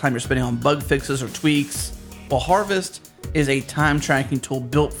 how much time you're spending on bug fixes or tweaks. Well, Harvest is a time tracking tool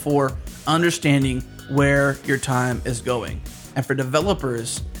built for understanding where your time is going. And for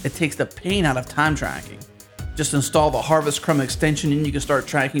developers, it takes the pain out of time tracking. Just install the Harvest Chrome extension and you can start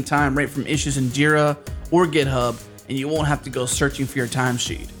tracking time right from issues in Jira or GitHub, and you won't have to go searching for your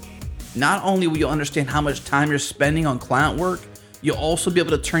timesheet. Not only will you understand how much time you're spending on client work, you'll also be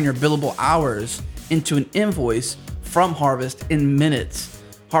able to turn your billable hours into an invoice from Harvest in minutes.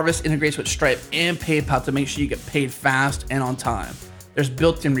 Harvest integrates with Stripe and PayPal to make sure you get paid fast and on time. There's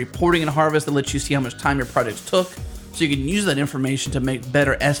built-in reporting in Harvest that lets you see how much time your projects took, so you can use that information to make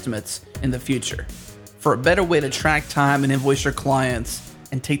better estimates in the future. For a better way to track time and invoice your clients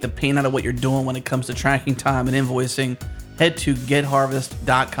and take the pain out of what you're doing when it comes to tracking time and invoicing, head to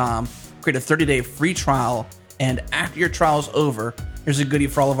getharvest.com, create a 30-day free trial, and after your trial is over, here's a goodie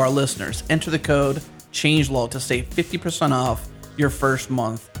for all of our listeners. Enter the code Changelog to save 50% off your first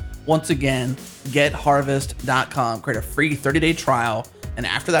month. Once again, getharvest.com, create a free 30-day trial, and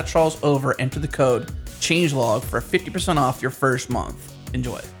after that trial is over, enter the code Changelog for 50% off your first month.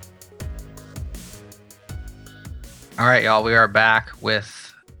 Enjoy. All right, y'all, we are back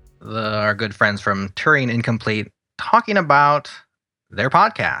with our good friends from Turing-Incomplete talking about their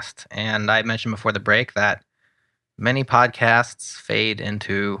podcast. And I mentioned before the break that many podcasts fade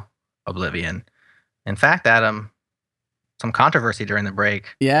into oblivion. In fact, Adam, some controversy during the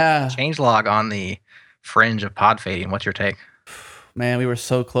break. Yeah. Changelog on the fringe of pod fading. What's your take? Man, we were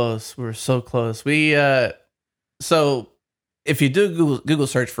so close. So if you do Google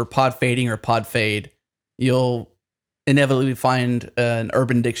search for pod fading or pod fade, you'll inevitably find an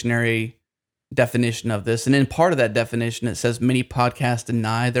Urban Dictionary definition of this. And in part of that definition, it says many podcasts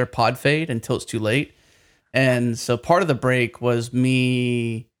deny their pod fade until it's too late. And so part of the break was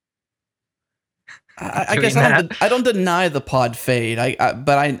me. I guess I don't deny the pod fade.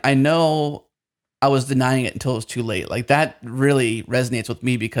 But I know I was denying it until it was too late. Like, that really resonates with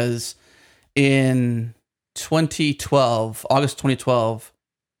me because in 2012, August 2012,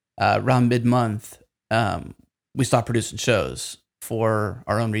 around mid-month, we stopped producing shows for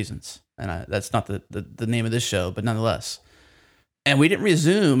our own reasons. And that's not the name of this show, but nonetheless. And we didn't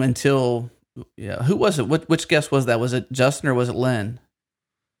resume until, who was it? Which guest was that? Was it Justin or was it Len?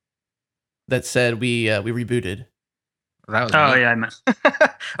 that said we rebooted. That was oh me. yeah, I meant.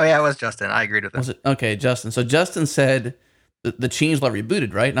 Oh yeah, it was Justin. I agreed with him. Was it okay, Justin? So Justin said the Changelog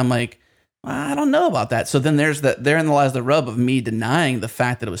rebooted, right? And I'm like, I don't know about that. So then therein lies the rub of me denying the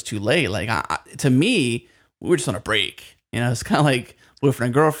fact that it was too late. Like to me, we were just on a break. It's kind of like boyfriend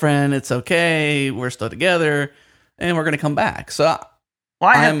and girlfriend. It's okay. We're still together, and we're gonna come back. So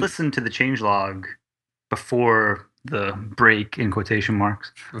I had listened to the changelog before the break in quotation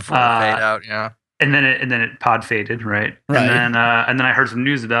marks Before the fade out, yeah. and then it pod faded, right? Right. And then I heard some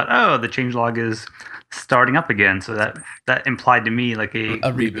news about the changelog is starting up again. So that implied to me like a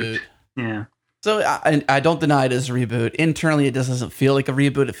reboot. Yeah. So I don't deny it is a reboot. Internally, it just doesn't feel like a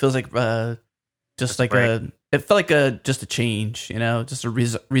reboot. It feels like just like it felt like just a change, just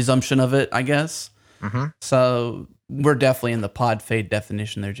a resumption of it, I guess. Mm-hmm. So we're definitely in the pod fade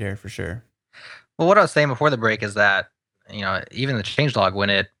definition there, Jared, for sure. Well, what I was saying before the break is that, even the changelog, when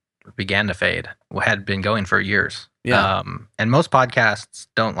it began to fade, had been going for years. Yeah. And most podcasts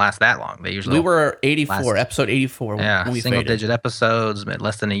don't last that long. They usually we were 84, episode 84. Yeah, when we single faded. digit episodes,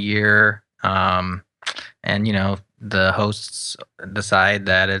 less than a year. And the hosts decide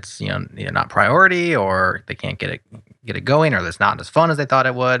that it's not priority, or they can't get it going, or it's not as fun as they thought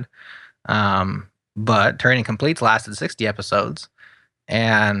it would. But Turing-Incomplete's lasted 60 episodes,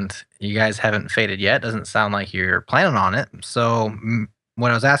 and you guys haven't faded yet. Doesn't sound like you're planning on it. So what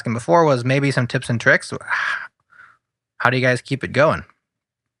I was asking before was maybe some tips and tricks. How do you guys keep it going?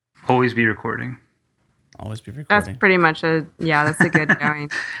 Always be recording. Always be recording. That's pretty much that's a good going.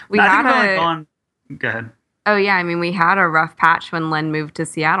 We No, I had think we're on. Go ahead. Oh yeah, I mean we had a rough patch when Len moved to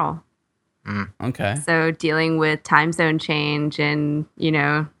Seattle. Okay. So dealing with time zone change and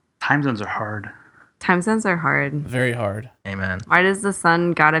Time zones are hard. time zones are hard. Very hard. Amen. Why does the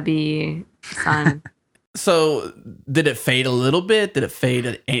sun gotta be sun? So did it fade a little bit? Did it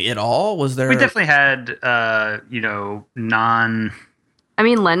fade at all? Was there? We definitely had non. I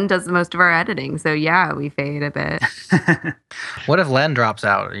mean, Len does most of our editing, so yeah, we fade a bit. What if Len drops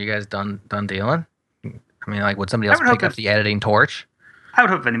out? Are you guys done dealing? I mean, like, would somebody else pick up the editing torch? I would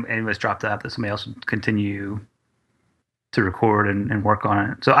hope if anybody's dropped out, that somebody else would continue to record and work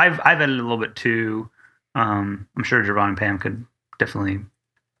on it. So I've edited a little bit too. I'm sure Javon and Pam could definitely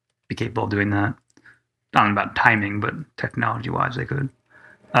be capable of doing that. Not about timing, but technology-wise, they could.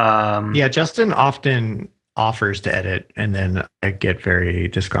 Yeah, Justin often offers to edit, and then I get very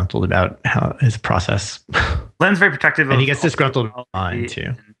disgruntled about how his process. Len's very protective, and he gets disgruntled with mine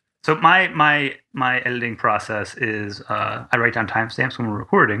too. So my editing process is I write down timestamps when we're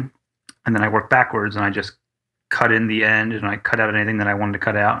recording, and then I work backwards, and I just cut in the end, and I cut out anything that I wanted to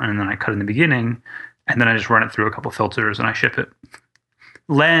cut out, and then I cut in the beginning, and then I just run it through a couple filters, and I ship it.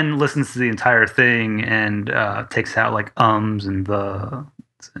 Len listens to the entire thing and takes out like ums and the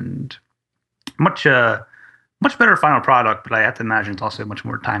and much better final product, but I have to imagine it's also much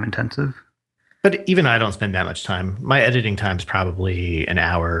more time intensive. But even I don't spend that much time. My editing time is probably an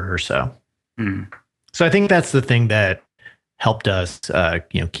hour or so. So I think that's the thing that helped us,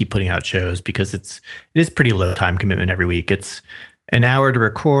 keep putting out shows, because it is pretty low time commitment every week. It's an hour to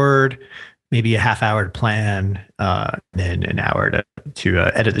record, maybe a half hour to plan, then an hour to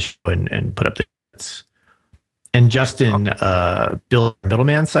edit the show and put up the edits. And Justin built a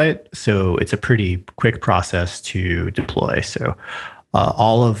middleman site, so it's a pretty quick process to deploy. So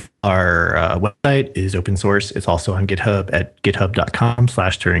all of our website is open source. It's also on GitHub at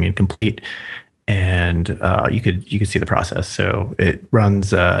github.com/Turing-Incomplete. And you could see the process. So it runs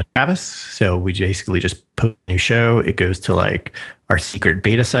Travis. So we basically just post a new show. It goes to like our secret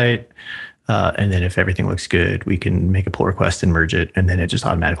beta site. And then if everything looks good, we can make a pull request and merge it. And then it just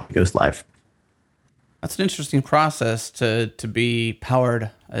automatically goes live. That's an interesting process to be powered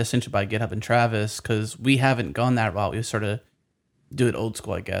essentially by GitHub and Travis, because we haven't gone that route. We sort of do it old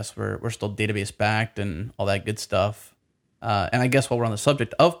school, I guess. We're still database backed and all that good stuff. And I guess while we're on the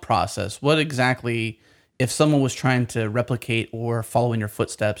subject of process, what exactly, if someone was trying to replicate or follow in your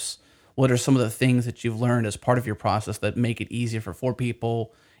footsteps, what are some of the things that you've learned as part of your process that make it easier for 4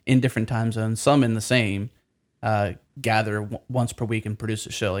 people in different time zones, some in the same, gather once per week and produce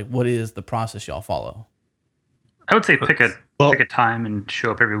a show? Like, what is the process y'all follow? I would say pick a time and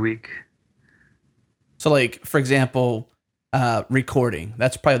show up every week. So, like, for example, recording.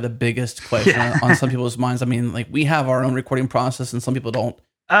 That's probably the biggest question on some people's minds. I mean, like, we have our own recording process, and some people don't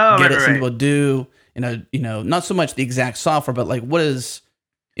get it. Some people do. Not so much the exact software, but like, what is,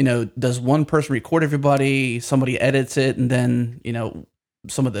 does one person record everybody? Somebody edits it, and then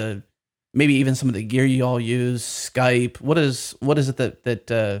maybe even some of the gear you all use, Skype. What is it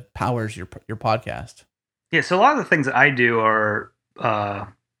that powers your podcast? Yeah, so a lot of the things that I do are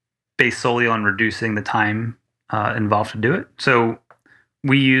based solely on reducing the time involved to do it. So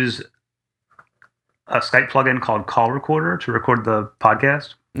we use a Skype plugin called Call Recorder to record the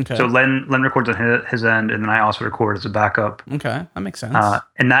podcast. Okay. So Len records on his end, and then I also record as a backup. Okay, that makes sense.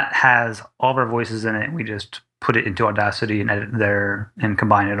 And that has all of our voices in it, and we just put it into Audacity and edit there and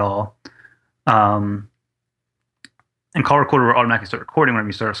combine it all. And Call Recorder will automatically start recording whenever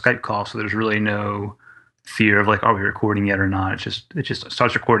you start a Skype call, so there's really no fear of like, are we recording yet or not? It just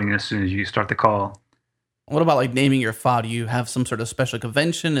starts recording as soon as you start the call. What about like naming your file? Do you have some sort of special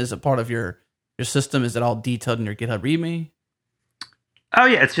convention? Is it part of your system? Is it all detailed in your GitHub README? Oh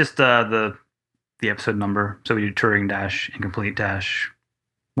yeah, it's just the episode number. So we do Turing-Incomplete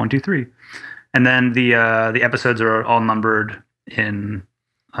 -123, and then the episodes are all numbered in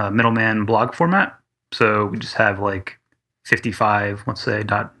middleman blog format. So we just have like 55, let's say,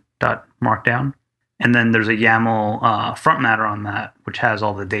 dot markdown. And then there's a YAML front matter on that, which has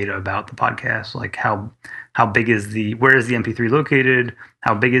all the data about the podcast, like how big where is the MP3 located,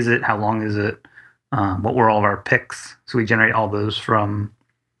 how big is it, how long is it, what were all of our picks. So we generate all those from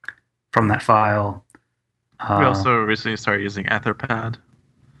that file. We also recently started using Etherpad.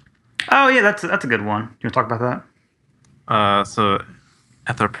 Oh yeah, that's a good one. You want to talk about that? So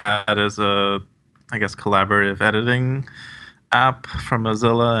Etherpad is a, I guess, collaborative editing app from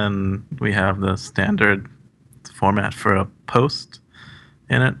Mozilla, and we have the standard format for a post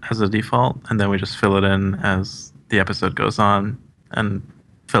in it as a default, and then we just fill it in as the episode goes on and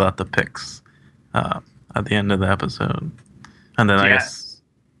fill out the picks at the end of the episode. And then I guess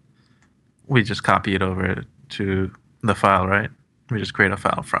we just copy it over to the file, right? We just create a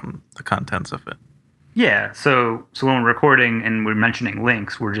file from the contents of it. Yeah, so when we're recording and we're mentioning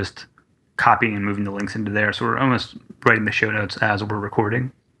links, we're just copying and moving the links into there. So we're almost writing the show notes as we're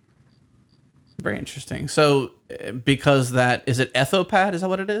recording. Very interesting. So because is it Ethopad? Is that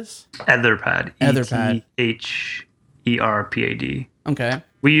what it is? Etherpad. Etherpad. ETHERPAD. Okay.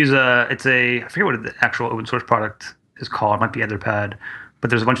 We use I forget what the actual open source product is called. It might be Etherpad. But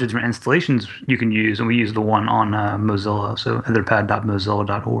there's a bunch of different installations you can use, and we use the one on Mozilla. So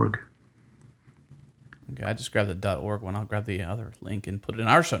etherpad.mozilla.org. Okay, I just grabbed the .org one. I'll grab the other link and put it in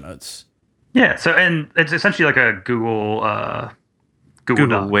our show notes. Yeah, and it's essentially like a Google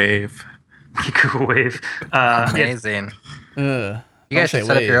Wave. Google Wave. Amazing. You guys should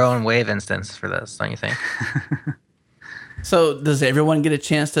set up your own Wave instance for this, don't you think? So does everyone get a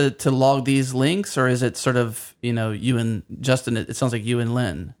chance to log these links, or is it sort of, you and Justin, it sounds like you and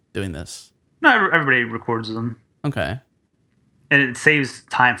Len doing this? No, everybody records them. Okay. And it saves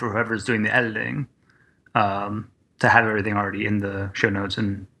time for whoever's doing the editing to have everything already in the show notes.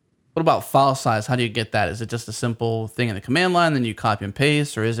 And what about file size? How do you get that? Is it just a simple thing in the command line, then you copy and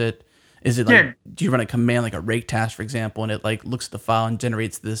paste, or is it like, do you run a command like a rake task, for example, and it like looks at the file and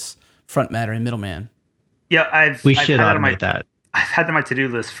generates this front matter and middleman? Yeah, I've should automate that. I've had that on my to-do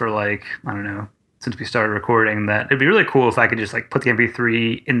list for like, I don't know, since we started recording, that it'd be really cool if I could just like put the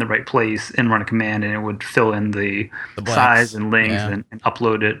MP3 in the right place and run a command, and it would fill in the size and length and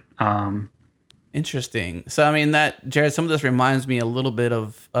upload it. Interesting. So, I mean, Jared, some of this reminds me a little bit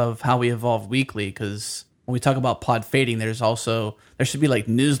of how we evolve weekly, because when we talk about pod fading, there should be like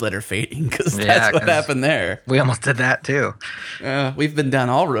newsletter fading, because that's what happened there. We almost did that too. We've been down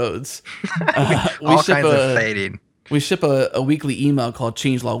all roads. All kinds of fading. We ship a weekly email called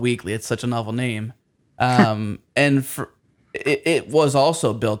Changelog Weekly. It's such a novel name. And it was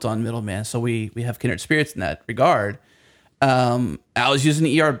also built on Middleman, so we have kindred spirits in that regard. I was using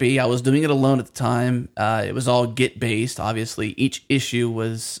ERB. I was doing it alone at the time. It was all Git based. Obviously, each issue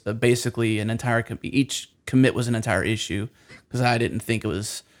was basically each commit was an entire issue, because I didn't think it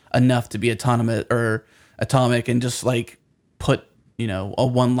was enough to be autonomous or atomic and just like put a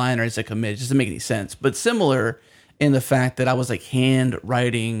one-liner as a commit. It just didn't make any sense. But similar in the fact that I was like hand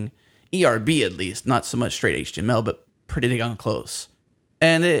writing ERB, at least not so much straight HTML, but pretty darn close.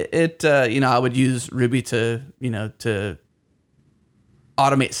 And I would use Ruby to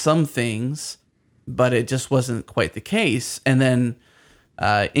automate some things, but it just wasn't quite the case. And then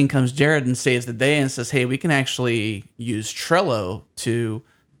in comes Jared and saves the day and says, hey, we can actually use Trello to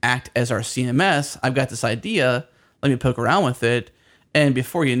act as our CMS. I've got this idea. Let me poke around with it. And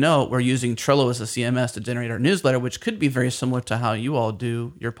before you know it, we're using Trello as a CMS to generate our newsletter, which could be very similar to how you all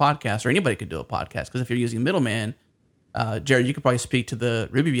do your podcast, or anybody could do a podcast. Because if you're using Middleman, Jared, you could probably speak to the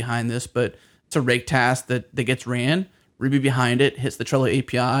Ruby behind this, but it's a rake task that gets ran. Ruby behind it hits the Trello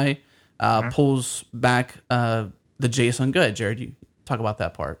API, pulls back the JSON. Good, Jared, you talk about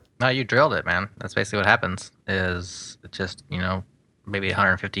that part. No, you drilled it, man. That's basically what happens. Is just maybe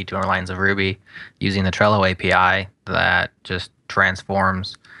 150, 200 lines of Ruby using the Trello API that just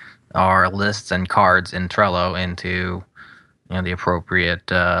transforms our lists and cards in Trello into the appropriate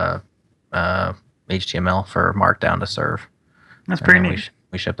HTML for Markdown to serve. That's pretty neat.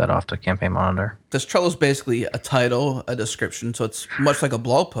 We ship that off to Campaign Monitor. This Trello is basically a title, a description, so it's much like a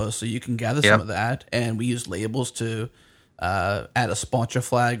blog post, so you can gather some of that, and we use labels to add a sponsor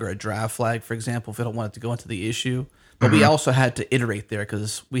flag or a draft flag, for example, if we don't want it to go into the issue. But we also had to iterate there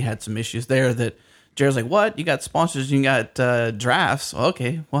because we had some issues there that Jared's like, what? You got sponsors, you got drafts.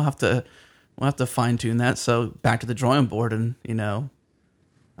 Okay, we'll have to fine tune that. So back to the drawing board, and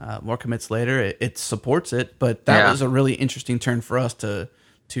more commits later. It supports it, but that was a really interesting turn for us to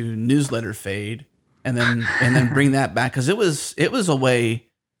newsletter fade and then bring that back because it was away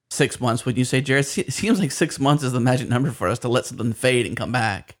 6 months. Would you say, Jared? It seems like 6 months is the magic number for us to let something fade and come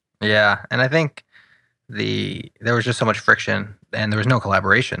back. Yeah, and I think there was just so much friction and there was no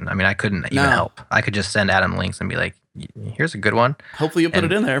collaboration. I mean, I couldn't even help. I could just send Adam links and be like, here's a good one. Hopefully you'll put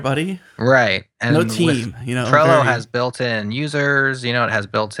it in there, buddy. Right. And no team, Trello has built-in users, it has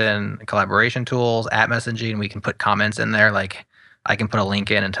built-in collaboration tools, app messaging. We can put comments in there. Like I can put a link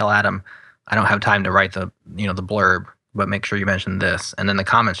in and tell Adam, I don't have time to write the blurb, but make sure you mention this. And then the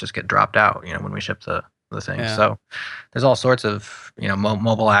comments just get dropped out, when we ship the thing. Yeah. So there's all sorts of,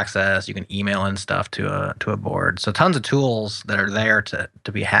 mobile access. You can email in stuff to a board. So tons of tools that are there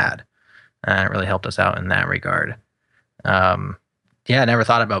to be had. It really helped us out in that regard. I never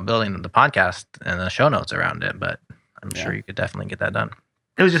thought about building the podcast and the show notes around it, but I'm sure you could definitely get that done.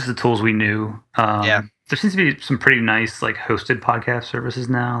 It was just the tools we knew. There seems to be some pretty nice like hosted podcast services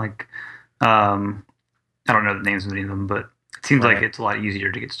now. Like, I don't know the names of any of them, but it seems like it's a lot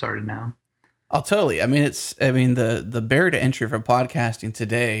easier to get started now. Oh, totally. I mean, the barrier to entry for podcasting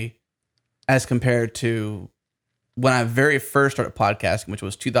today, as compared to when I very first started podcasting, which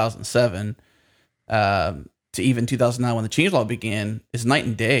was 2007, to even 2009 when the Changelog began, is night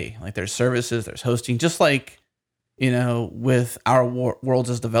and day. Like there's services, there's hosting, just like, with our worlds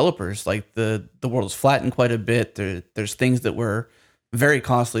as developers, like the world is flattened quite a bit. There's things that were very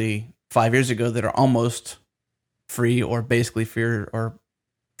costly 5 years ago that are almost free or basically free or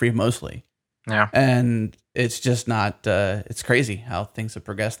free mostly. Yeah. And it's just not, it's crazy how things have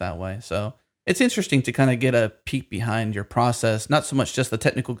progressed that way. So it's interesting to kind of get a peek behind your process, not so much just the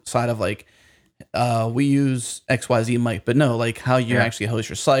technical side of like, we use XYZ mic, but no, like how you actually host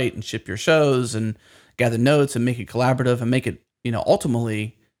your site and ship your shows and gather notes and make it collaborative and make it,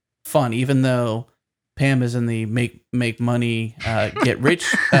 ultimately fun, even though Pam is in the make money, get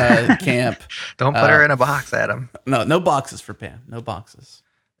rich camp. Don't put her in a box, Adam. No boxes for Pam. No boxes.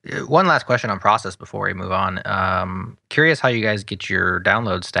 One last question on process before we move on. Curious how you guys get your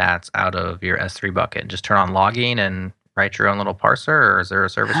download stats out of your S3 bucket. Just turn on logging and write your own little parser, or is there a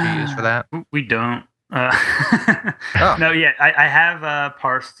service you use for that? We don't. No, I have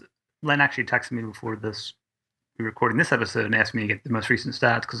parsed. Len actually texted me before we were recording this episode and asked me to get the most recent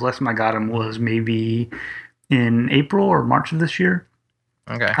stats because the last time I got them was maybe in April or March of this year.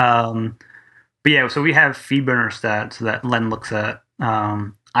 Okay. But yeah, so we have FeedBurner stats that Len looks at.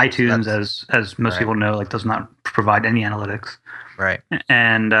 iTunes, as most people know, like does not provide any analytics. Right.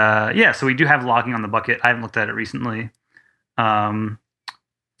 And so we do have logging on the bucket. I haven't looked at it recently. FeedBurner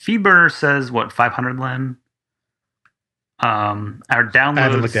says 500, Len. Our downloads. I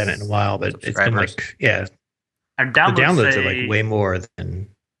haven't looked at it in a while, but it's been like Our downloads are like way more than.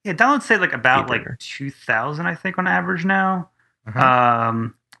 Yeah, downloads say like about FeedBurner. like 2,000, I think, on average now.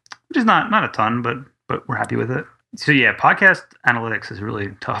 Which is not a ton, but we're happy with it. So yeah, podcast analytics is really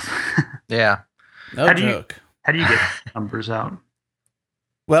tough. Yeah. No joke. How do you get numbers out?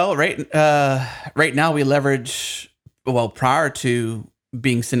 Well, right now we leverage, prior to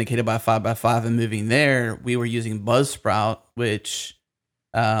being syndicated by 5x5 and moving there, we were using Buzzsprout, which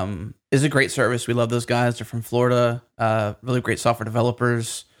is a great service. We love those guys. They're from Florida. Really great software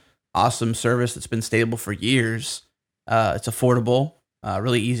developers. Awesome service that's been stable for years. It's affordable,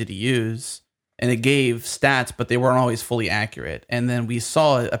 really easy to use. And it gave stats, but they weren't always fully accurate. And then we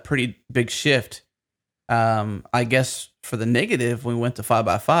saw a pretty big shift, I guess, for the negative when we went to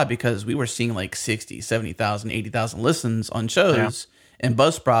 5x5 because we were seeing like 60, 70,000, 80,000 listens on shows in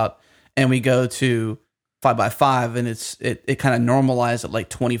Buzzsprout. And we go to 5x5 and it kind of normalized at like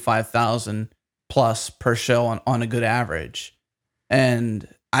 25,000 plus per show on a good average. And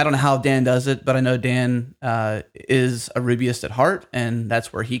I don't know how Dan does it, but I know Dan is a Rubyist at heart, and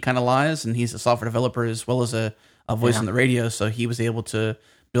that's where he kind of lies. And he's a software developer as well as a voice on the radio, so he was able to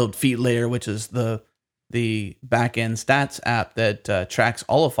build FeedLayer, which is the back-end stats app that tracks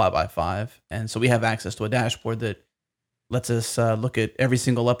all of 5x5. And so we have access to a dashboard that lets us look at every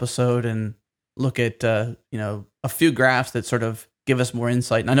single episode and look at a few graphs that sort of give us more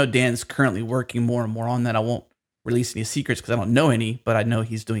insight. And I know Dan's currently working more and more on that. I won't release any secrets because I don't know any, but I know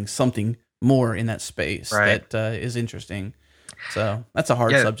he's doing something more in that space that is interesting. So that's a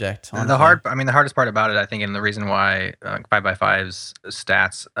hard subject. Honestly. The hardest part about it, I think, and the reason why 5x5's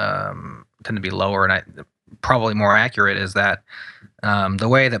stats tend to be lower and probably more accurate is that the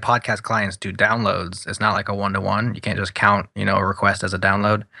way that podcast clients do downloads is not like a one-to-one. You can't just count, a request as a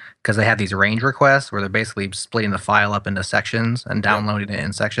download because they have these range requests where they're basically splitting the file up into sections and downloading it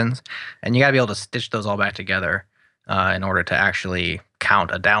in sections. And you got to be able to stitch those all back together in order to actually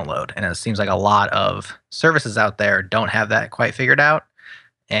count a download. And it seems like a lot of services out there don't have that quite figured out.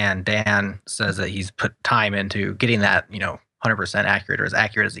 And Dan says that he's put time into getting that, 100% accurate or as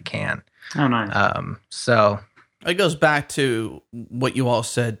accurate as he can. Oh, nice. So it goes back to what you all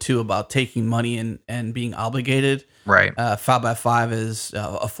said too about taking money and being obligated. Right. 5x5 is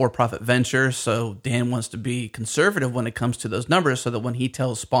a for-profit venture, so Dan wants to be conservative when it comes to those numbers, so that when he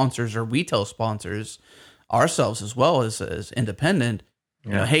tells sponsors or we tell sponsors, ourselves as well as independent,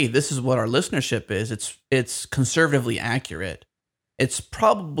 hey, this is what our listenership is. It's conservatively accurate. It's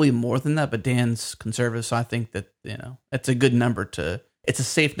probably more than that, but Dan's conservative, so I think that it's a good number it's a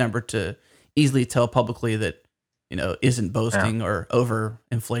safe number to easily tell publicly that isn't boasting or over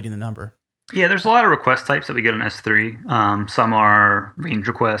inflating the number. Yeah, there's a lot of request types that we get on S3. Some are range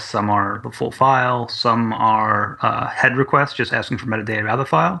requests, some are the full file, some are head requests, just asking for metadata about the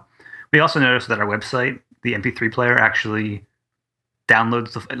file. We also noticed that our website, the MP3 player, actually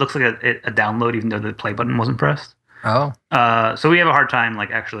downloads. It looks like a download, even though the play button wasn't pressed. Oh. So we have a hard time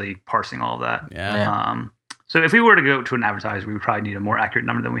actually parsing all of that. Yeah. So if we were to go to an advertiser, we would probably need a more accurate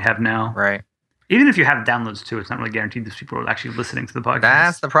number than we have now. Right. Even if you have downloads too, it's not really guaranteed that people are actually listening to the podcast.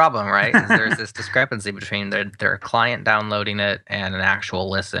 That's the problem, right? There's this discrepancy between their client downloading it and an actual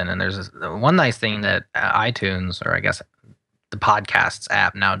listen. And there's one nice thing that iTunes, or I guess the podcasts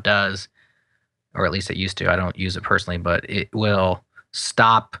app now does, or at least it used to. I don't use it personally, but it will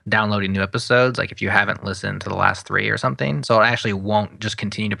stop downloading new episodes, like if you haven't listened to the last 3 or something. So it actually won't just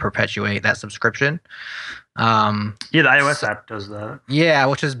continue to perpetuate that subscription. The iOS app does that. Yeah,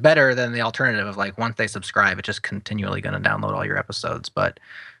 which is better than the alternative of once they subscribe, it's just continually going to download all your episodes. But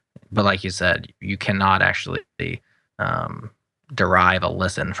like you said, you cannot actually derive a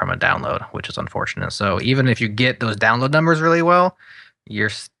listen from a download, which is unfortunate. So even if you get those download numbers really well, you're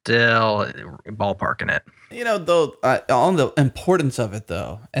still ballparking it. Though, on the importance of it,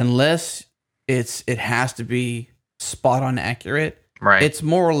 though, unless it has to be spot on accurate, right? It's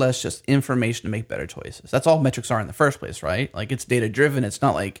more or less just information to make better choices. That's all metrics are in the first place, right? It's data driven. It's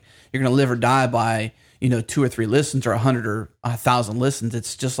not like you're going to live or die by 2 or 3 listens or 100 or 1,000 listens.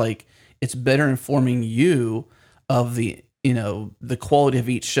 It's just it's better informing you of the the quality of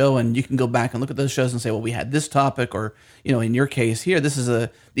each show, and you can go back and look at those shows and say, well, we had this topic, or in your case here, these are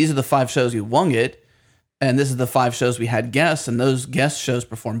the 5 shows you wung it. And this is the 5 shows we had guests, and those guest shows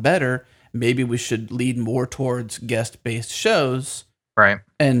perform better. Maybe we should lead more towards guest-based shows, right?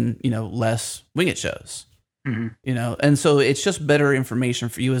 And less wing it shows. Mm-hmm. And so it's just better information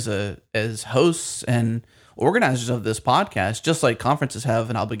for you as hosts and organizers of this podcast. Just like conferences have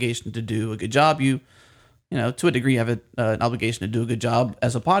an obligation to do a good job, you to a degree have an obligation to do a good job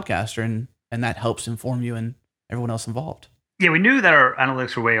as a podcaster, and that helps inform you and everyone else involved. Yeah, we knew that our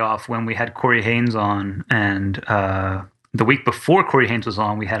analytics were way off when we had Corey Haynes on, and the week before Corey Haynes was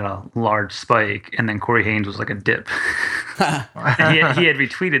on, we had a large spike, and then Corey Haynes was like a dip. And he had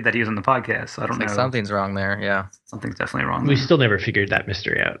retweeted that he was on the podcast, so I don't know. Something's wrong there, yeah. Something's definitely wrong We there. still never figured that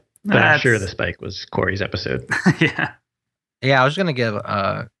mystery out, but I'm sure the spike was Corey's episode. Yeah. Yeah, I was going to give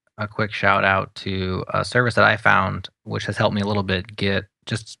a quick shout out to a service that I found, which has helped me a little bit get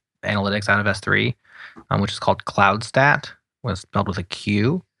just analytics out of S3, which is called CloudStat. Was spelled with a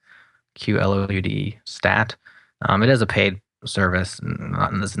Q, QLOUD stat. It is a paid service,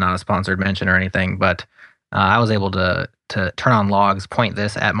 and this is not a sponsored mention or anything, but I was able to turn on logs, point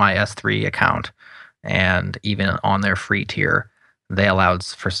this at my S3 account, and even on their free tier, they allowed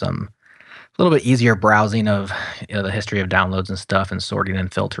for some a little bit easier browsing of the history of downloads and stuff, and sorting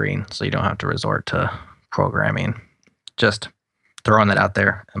and filtering, so you don't have to resort to programming. Just throwing that out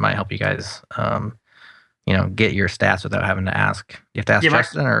there. It might help you guys get your stats without having to ask. You have to ask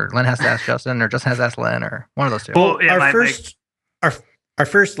Justin, or Len has to ask Justin, or Justin has to ask Len, or one of those two. Well, our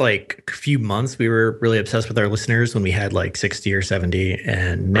first few months, we were really obsessed with our listeners when we had 60 or 70,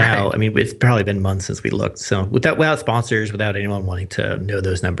 and now, right. I mean, it's probably been months since we looked. So without sponsors, without anyone wanting to know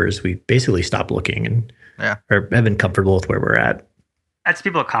those numbers, we basically stopped looking and have been comfortable with where we're at. I see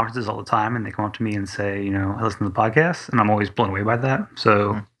people at conferences all the time, and they come up to me and say, I listen to the podcast, and I'm always blown away by that.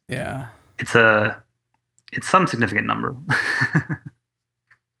 So yeah, it's a it's some significant number.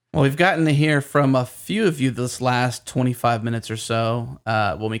 Well, we've gotten to hear from a few of you this last 25 minutes or so.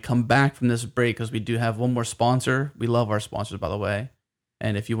 When we come back from this break, because we do have one more sponsor. We love our sponsors, by the way.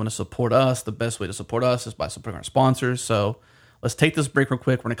 And if you want to support us, the best way to support us is by supporting our sponsors. So let's take this break real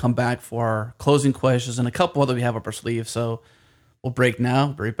quick. We're going to come back for our closing questions and a couple other we have up our sleeve. So we'll break now.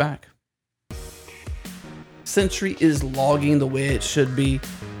 Be right back. Sentry is logging the way it should be.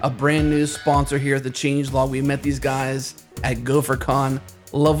 A brand new sponsor here at the Changelog. We met these guys at GopherCon.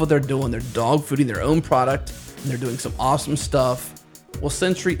 Love what they're doing. They're dog fooding their own product, and they're doing some awesome stuff. Well,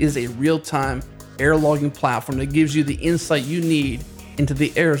 Sentry is a real-time error logging platform that gives you the insight you need into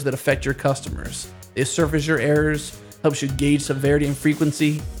the errors that affect your customers. It surfaces your errors, helps you gauge severity and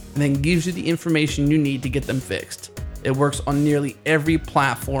frequency, and then gives you the information you need to get them fixed. It works on nearly every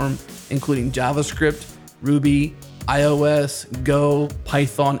platform, including JavaScript, Ruby, iOS, Go,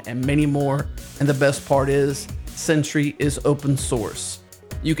 Python, and many more. And the best part is, Sentry is open source.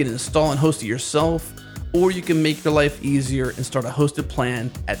 You can install and host it yourself, or you can make your life easier and start a hosted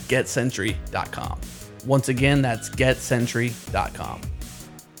plan at getsentry.com. Once again, that's getsentry.com.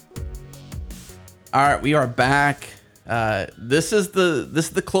 All right, we are back. This is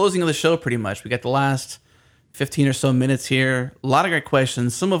the closing of the show pretty much. We got the last 15 or so minutes here. A lot of great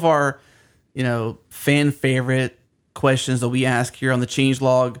questions. Some of our, fan favorite questions that we ask here on the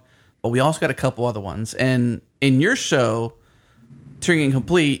Changelog, but we also got a couple other ones. And in your show,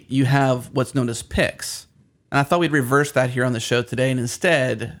 Turing-Incomplete, you have what's known as picks. And I thought we'd reverse that here on the show today. And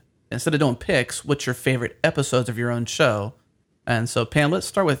instead of doing picks, what's your favorite episodes of your own show? And so, Pam, let's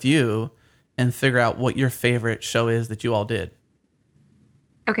start with you and figure out what your favorite show is that you all did.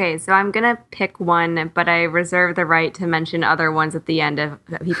 Okay, so I'm going to pick one, but I reserve the right to mention other ones at the end if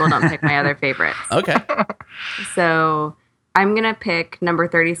people don't pick my other favorites. Okay. So I'm going to pick number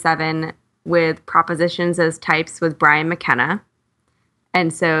 37 with propositions as types with Brian McKenna.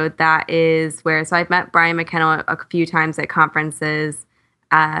 And so that is where, so I've met Brian McKenna a few times at conferences,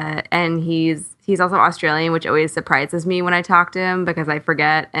 and he's also Australian, which always surprises me when I talk to him because I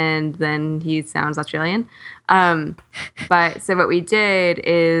forget and then he sounds Australian. But so what we did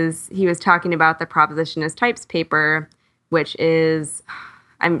is he was talking about the proposition as types paper, which is,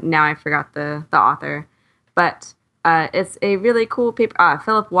 I forgot the author, but it's a really cool paper,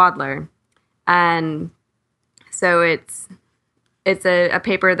 Philip Wadler. And so it's a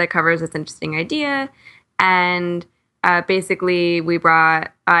paper that covers this interesting idea, and basically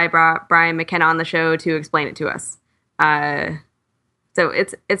I brought Brian McKenna on the show to explain it to us. So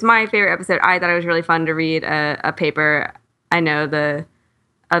it's my favorite episode. I thought it was really fun to read a paper. I know the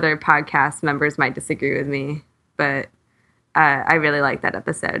other podcast members might disagree with me, but I really like that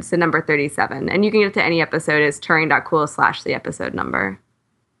episode. So number 37, and you can get to any episode. It's turing.cool/the episode number.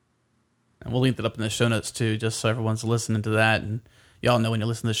 And we'll link that up in the show notes too, just so everyone's listening to that. And y'all know when you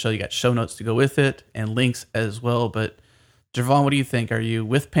listen to the show, you got show notes to go with it and links as well. But Javon, what do you think? Are you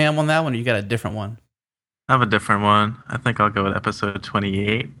with Pam on that one, or you got a different one? I have a different one. I think I'll go with episode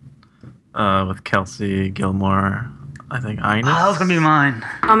 28 with Kelsey Gilmore. I think Ines. Oh, that was going to be mine.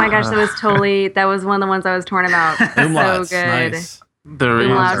 Oh my gosh, that was one of the ones I was torn about. Umlauts, so good. nice.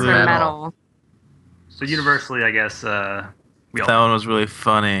 Umlauts for metal. So universally, I guess, that one was really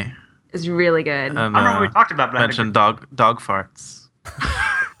funny. It's really good. And, I don't know what we talked about, but mentioned dog farts.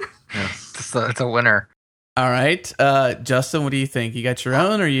 Yes. It's a winner. All right. Justin, what do you think? You got your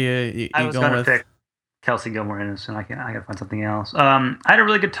own, or you I was going going with to pick Kelsey Gilmore Innocent. I got to find something else. I had a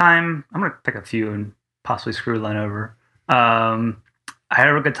really good time. I'm going to pick a few and possibly screw Len over. I had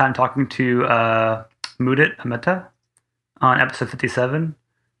a real good time talking to Mudit Ameta on episode 57.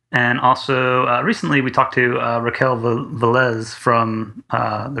 And also, recently we talked to Raquel Velez from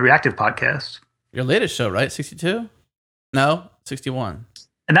the Reactive podcast. your latest show, right? 62? No, 61.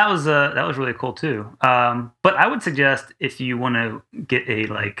 And that was really cool too. But I would suggest if you want to get a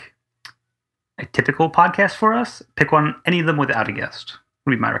typical podcast for us, pick one, any of them without a guest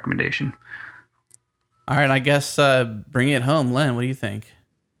would be my recommendation. All right, I guess bring it home. Len, what do you think?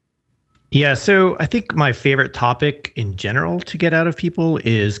 Yeah, so I think my favorite topic in general to get out of people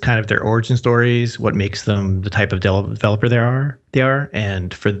is kind of their origin stories, what makes them the type of developer they are.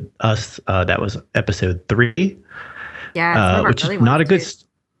 And for us, that was episode 3. Yeah, which is not a good.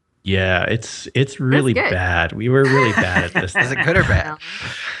 Yeah, it's really bad. We were really bad at this. Is it good or bad?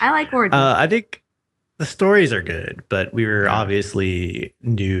 I like origin. I think the stories are good, but we were obviously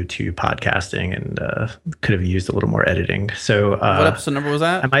new to podcasting and could have used a little more editing. So, what episode number was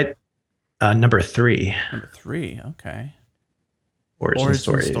that? I might. Number 3. Number 3, okay. Origin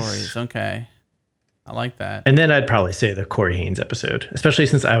stories. Okay. I like that. And then I'd probably say the Corey Haines episode, especially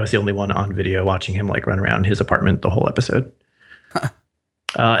since I was the only one on video watching him like run around his apartment the whole episode.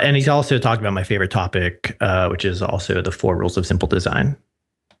 And he's also talked about my favorite topic, which is also the 4 rules of simple design.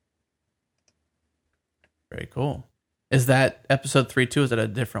 Very cool. Is that episode 3 too? Is that a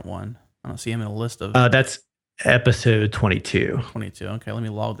different one? I don't see him in a list of. That's episode 22. 22. Okay, let me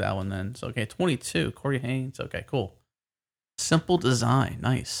log that one then. So, okay, 22. Corey Haines. Okay, cool. Simple design.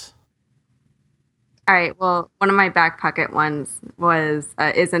 Nice. All right. Well, one of my back pocket ones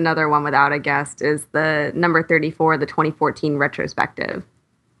is another one without a guest. Is the number 34, the 2014 retrospective?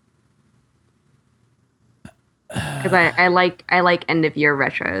 Because I like end of year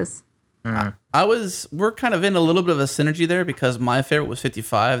retros. We're kind of in a little bit of a synergy there because my favorite was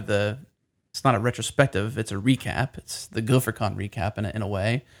 55. It's not a retrospective, it's a recap. It's the GopherCon recap in a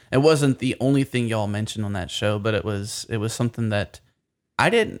way. It wasn't the only thing y'all mentioned on that show, but it was something that I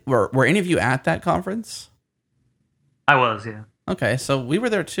didn't. Were any of you at that conference? I was, yeah. Okay, so we were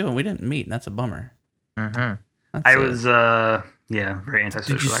there too, and we didn't meet, and that's a bummer. I was, very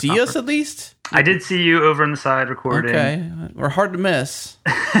antisocial. Did you see us at least? I did see you over on the side recording. Okay, we're hard to miss.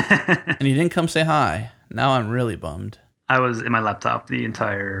 And you didn't come say hi. Now I'm really bummed. I was in my laptop the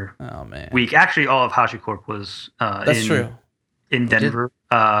entire week. Actually, all of HashiCorp was true. In Denver.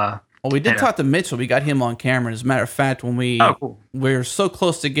 We did talk to Mitchell. We got him on camera. As a matter of fact, when we're so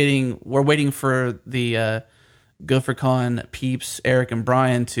close to we're waiting for the GopherCon peeps, Eric and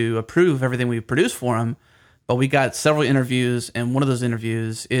Brian, to approve everything we produced for him. But we got several interviews, and one of those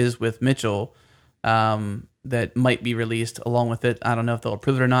interviews is with Mitchell that might be released along with it. I don't know if they'll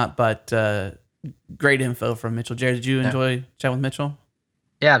approve it or not, but great info from Mitchell. Jared, did you enjoy chatting with Mitchell?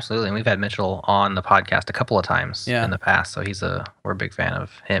 Yeah, absolutely. And we've had Mitchell on the podcast a couple of times in the past, so we're a big fan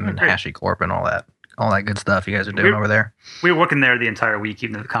of him and HashiCorp and all that good stuff you guys are doing over there. We were working there the entire week,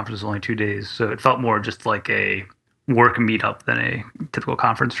 even though the conference was only 2 days, so it felt more just like a work meetup than a typical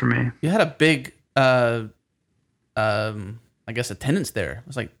conference for me. You had a big I guess attendance there. It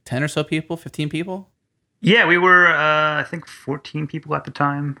was like 10 or so people, 15 people. Yeah, we were I think 14 people at the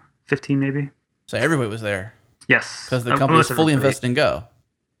time, 15 maybe. So everybody was there. Yes, because the company was fully invested in Go.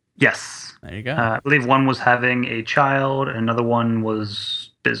 Yes, there you go. I believe one was having a child, and another one was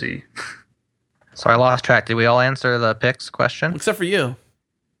busy. So I lost track. Did we all answer the picks question? Except for you.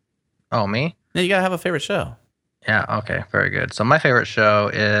 Oh, me? Yeah, you gotta have a favorite show. Yeah. Okay. Very good. So my favorite show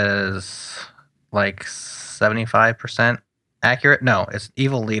is like 75% accurate. No, it's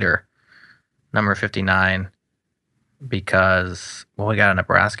Evil Leader, number 59, because we got a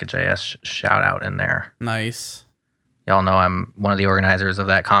Nebraska JS shout out in there. Nice. Y'all know I'm one of the organizers of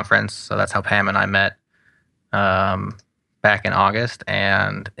that conference, so that's how Pam and I met back in August.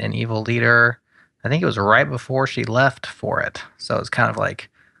 And in Evil Leader, I think it was right before she left for it, so it's kind of like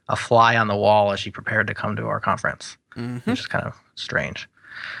a fly on the wall as she prepared to come to our conference, which is kind of strange.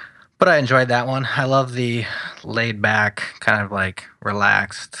 But I enjoyed that one. I love the laid back, kind of like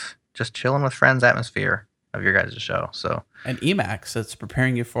relaxed, just chilling with friends atmosphere of your guys' show. So, and Emacs, it's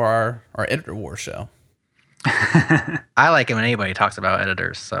preparing you for our editor war show. I like it when anybody talks about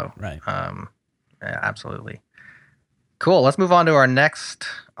editors. So, right. Yeah, absolutely. Cool. Let's move on to our next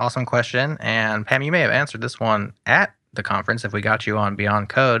awesome question. And Pam, you may have answered this one at the conference if we got you on Beyond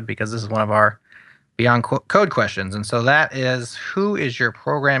Code, because this is one of our Beyond Code questions. And so that is, who is your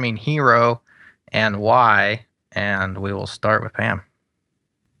programming hero and why? And we will start with Pam.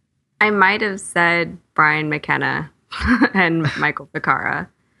 I might have said Brian McKenna and Michael Ficara.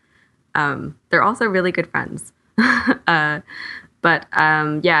 They're also really good friends. But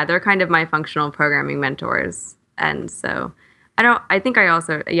they're kind of my functional programming mentors. And so I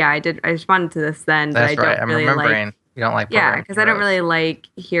responded to this then, That's but I right. don't really like. You don't like because I don't really like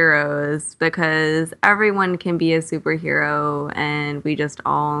heroes, because everyone can be a superhero and we just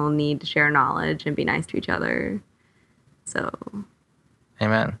all need to share knowledge and be nice to each other. So.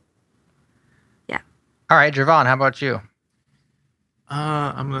 Amen. Yeah. All right, Javon, how about you?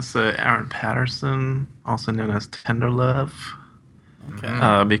 I'm going to say Aaron Patterson, also known as Tender Love.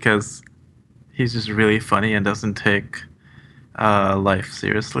 Okay. Because he's just really funny and doesn't take life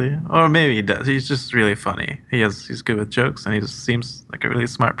seriously, or maybe he does. He's just really funny. He's good with jokes, and he just seems like a really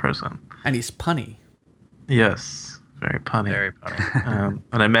smart person. And he's punny. Yes, very punny. Very funny.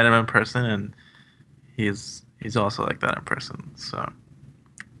 And I met him in person, and he's also like that in person. So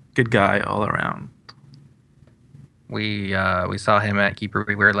good guy all around. We saw him at Keep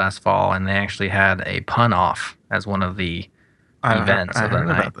It Weird last fall, and they actually had a pun off as one of the events of the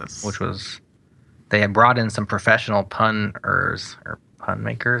night, which was. They had brought in some professional punners or pun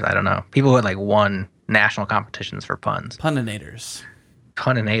makers. I don't know. People who had like won national competitions for puns. Punninators.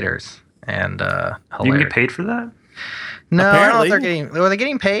 Punninators. and Do you get paid for that? No, Apparently. I don't know if they're getting. Were they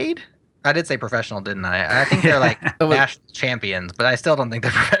getting paid? I did say professional, didn't I? I think they're like national champions, but I still don't think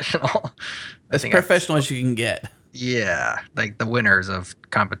they're professional. As professional as you can get. Yeah, like the winners of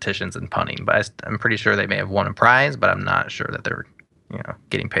competitions in punning. But I'm pretty sure they may have won a prize, but I'm not sure that they're,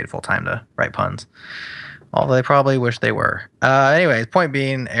 getting paid full time to write puns. Although they probably wish they were. Anyway, point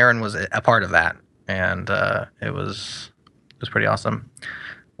being, Aaron was a part of that, and it was pretty awesome.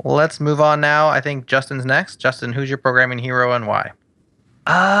 Let's move on now. I think Justin's next. Justin, who's your programming hero and why?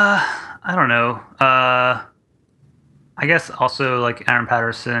 I don't know. I guess also like Aaron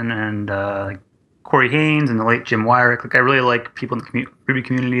Patterson and Corey Haynes and the late Jim Wyrick. Like I really like people in the Ruby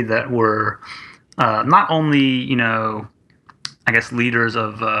community that were not only I guess leaders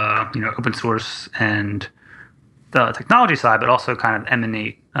of open source and the technology side, but also kind of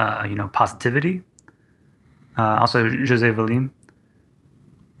emanate positivity. Also Jose Valim.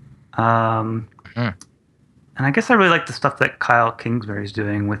 And I guess I really like the stuff that Kyle Kingsbury is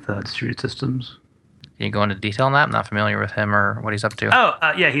doing with distributed systems. Can you go into detail on that? I'm not familiar with him or what he's up to.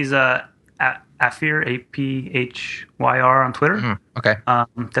 Oh, yeah, he's at Aphyr, APHYR on Twitter. Okay.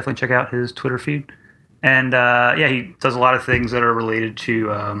 Definitely check out his Twitter feed. And he does a lot of things that are related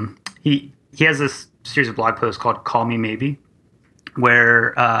to. He has this series of blog posts called "Call Me Maybe,"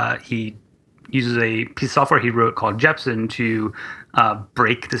 where he uses a piece of software he wrote called Jepson to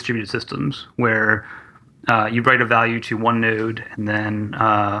break distributed systems, where you write a value to one node and then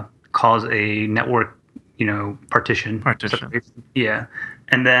cause a network, partition. Yeah,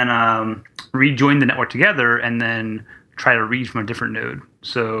 and then rejoin the network together and then try to read from a different node.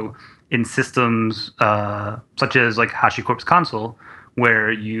 So in systems such as like HashiCorp's console,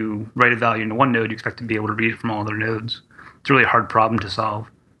 where you write a value into one node, you expect to be able to read it from all other nodes. It's a really hard problem to solve.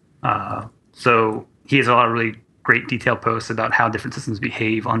 So he has a lot of really great detailed posts about how different systems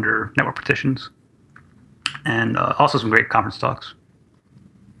behave under network partitions. And also some great conference talks.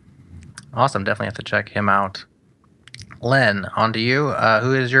 Awesome. Definitely have to check him out. Len, on to you.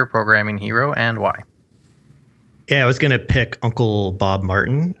 Who is your programming hero and why? Yeah, I was going to pick Uncle Bob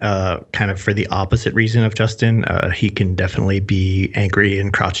Martin, kind of for the opposite reason of Justin. He can definitely be angry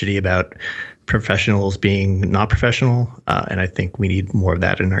and crotchety about professionals being not professional. And I think we need more of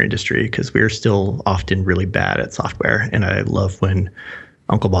that in our industry because we're still often really bad at software. And I love when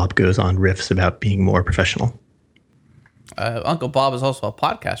Uncle Bob goes on riffs about being more professional. Uncle Bob is also a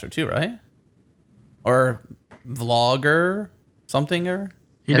podcaster too, right? Or vlogger, something, or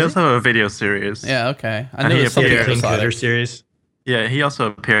he does have a video series. Yeah, okay. I knew it was something Coder series. Yeah, he also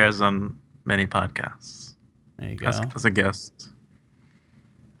appears on many podcasts. There you go. As a guest.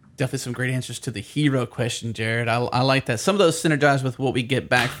 Definitely some great answers to the hero question, Jared. I like that. Some of those synergize with what we get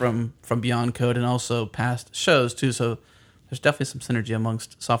back from Beyond Code and also past shows too. So there's definitely some synergy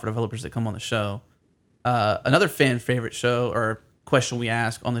amongst software developers that come on the show. Another fan favorite show or question we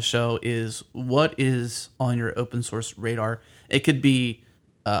ask on the show is, what is on your open source radar? It could be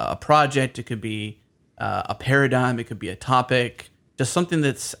a project, it could be a paradigm, it could be a topic, just something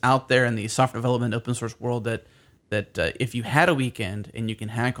that's out there in the software development open source world that if you had a weekend and you can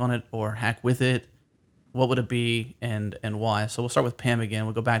hack on it or hack with it, what would it be and why? So we'll start with Pam again.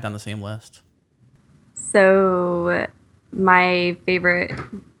 We'll go back down the same list. So my favorite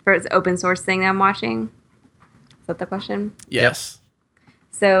first open source thing that I'm watching. Is that the question? Yes.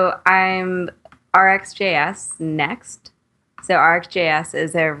 So I'm RxJS next. So RxJS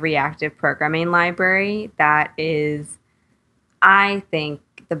is a reactive programming library that is, I think,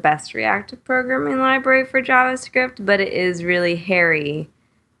 the best reactive programming library for JavaScript, but it is really hairy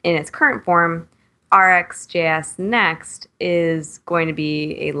in its current form. RxJS Next is going to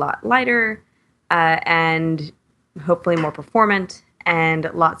be a lot lighter and hopefully more performant and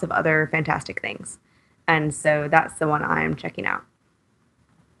lots of other fantastic things. And so that's the one I'm checking out.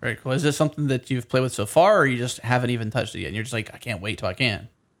 Very cool. Is this something that you've played with so far, or you just haven't even touched it yet? And you're just like, I can't wait till I can.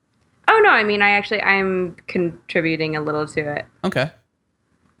 Oh, no. I mean, I'm contributing a little to it. Okay.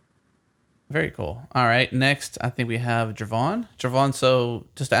 Very cool. All right. Next, I think we have Javon. Javon, so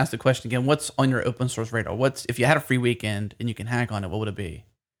just to ask the question again, what's on your open source radar? If you had a free weekend and you can hack on it, what would it be?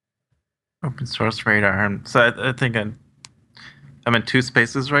 Open source radar. So I think I'm in two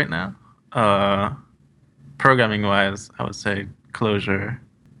spaces right now. Programming wise, I would say Clojure.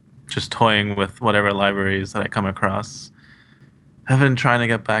 Just toying with whatever libraries that I come across. I've been trying to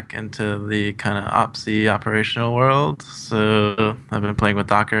get back into the kind of OPSI operational world, so I've been playing with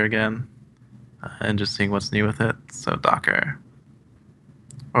Docker again and just seeing what's new with it. So Docker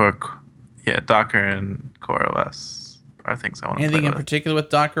and CoreOS. are things I want to play Anything in with. particular with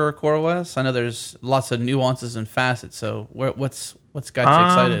Docker or CoreOS? I know there's lots of nuances and facets. So what's got you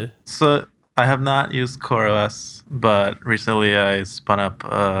excited? So I have not used CoreOS, but recently I spun up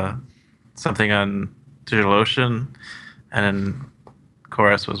something on DigitalOcean, and then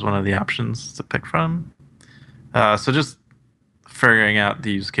CoreOS was one of the options to pick from. So just figuring out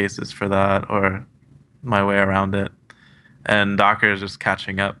the use cases for that or my way around it. And Docker is just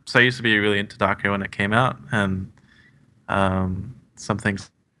catching up. So I used to be really into Docker when it came out, and some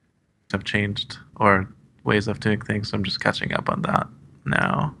things have changed or ways of doing things. So I'm just catching up on that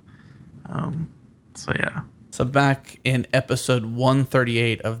now. So yeah. So back in episode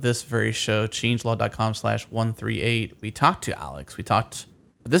 138 of this very show, changelog.com/138, we talked to Alex.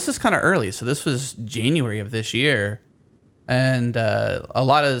 This is kind of early. So this was January of this year. And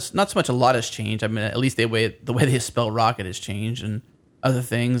not so much a lot has changed. I mean, at least the way they spell Rocket has changed, and other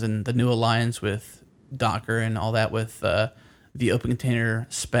things, and the new alliance with Docker and all that with the open container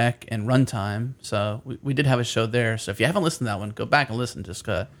spec and runtime. So we did have a show there. So if you haven't listened to that one, go back and listen just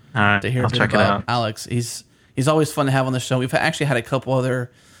to hear a bit about Alex. He's always fun to have on the show. We've actually had a couple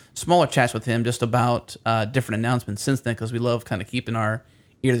other smaller chats with him just about different announcements since then, because we love kind of keeping our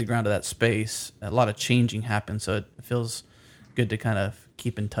ear to the ground of that space. A lot of changing happens, so it feels good to kind of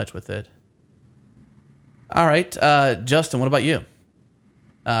keep in touch with it. All right, Justin, what about you?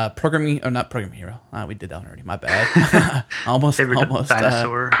 Not Programming Hero. We did that one already. My bad. almost.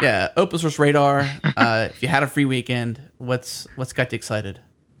 Dinosaur. Open source radar. If you had a free weekend, what's got you excited?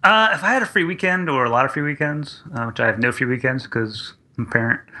 If I had a free weekend or a lot of free weekends, which I have no free weekends because I'm a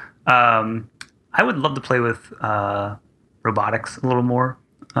parent, I would love to play with robotics a little more.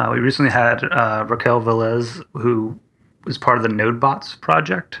 We recently had Raquel Velez, who was part of the NodeBots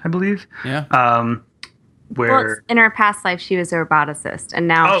project, I believe. Yeah. In her past life, she was a roboticist, and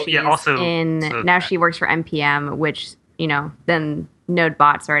now she works for NPM, which, then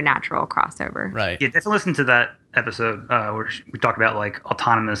NodeBots are a natural crossover. Right. Yeah, definitely listen to that episode where we talk about like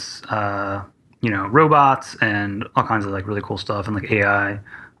autonomous, robots and all kinds of like really cool stuff and like AI.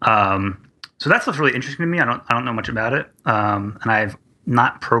 So that stuff's really interesting to me. I don't know much about it, and I've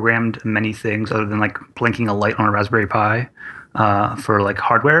not programmed many things other than like blinking a light on a Raspberry Pi for like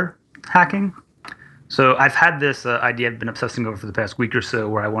hardware hacking. So I've had this idea I've been obsessing over for the past week or so,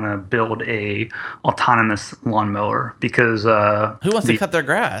 where I want to build a autonomous lawnmower because who wants to cut their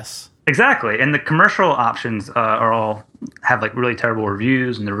grass? Exactly, and the commercial options are all have like really terrible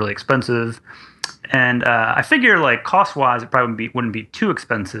reviews and they're really expensive. And I figure like cost wise, it probably wouldn't be too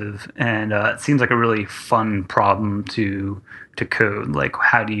expensive, and it seems like a really fun problem to code. Like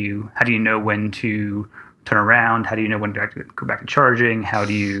how do you know when to turn around? How do you know when to go back to charging? How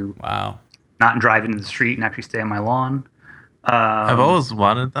do you not drive into the street and actually stay on my lawn? I've always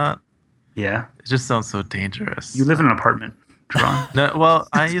wanted that. Yeah, it just sounds so dangerous. You live in an apartment, Tron. No, well,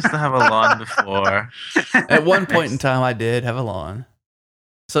 I used to have a lawn before. At one point in time, I did have a lawn.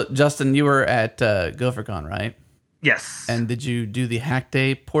 So, Justin, you were at GopherCon, right? Yes. And did you do the hack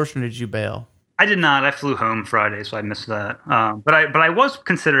day portion, or did you bail? I did not. I flew home Friday, so I missed that. But I was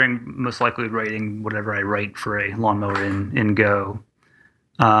considering most likely writing whatever I write for a lawnmower in Go.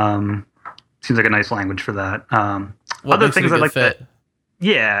 Seems like a nice language for that. Other things I like fit?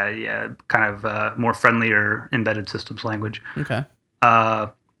 Yeah, kind of more friendlier embedded systems language. Okay.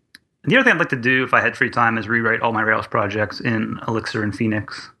 The other thing I'd like to do if I had free time is rewrite all my Rails projects in Elixir and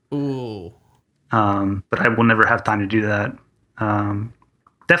Phoenix. Ooh. But I will never have time to do that.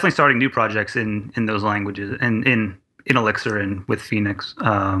 Definitely starting new projects in those languages and in Elixir and with Phoenix.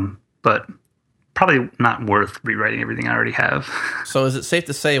 But probably not worth rewriting everything I already have. So is it safe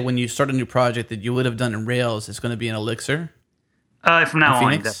to say when you start a new project that you would have done in Rails, it's going to be in Elixir? From now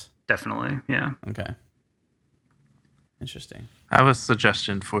on, definitely, yeah. Okay. Interesting. I have a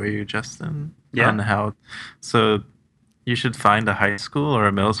suggestion for you, Justin. Yeah. On how, so you should find a high school or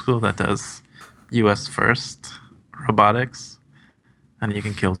a middle school that does US first robotics, and you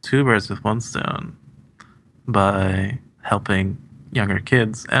can kill two birds with one stone by helping younger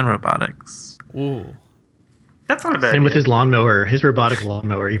kids and robotics. Ooh. That's not a bad Same with his lawnmower, his robotic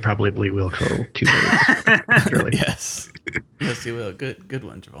lawnmower, he probably will kill two birds. Really. Yes. Yes, he will. Good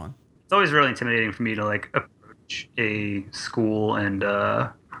one, Javon. It's always really intimidating for me to like approach a school and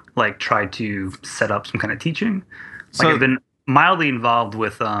like try to set up some kind of teaching. Like I've been mildly involved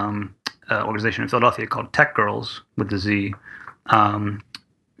with an organization in Philadelphia called Tech Girls with the Z,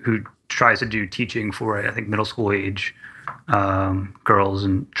 who tries to do teaching for I think middle school age girls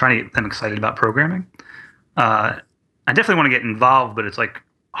and trying to get them excited about programming. I definitely want to get involved, but it's like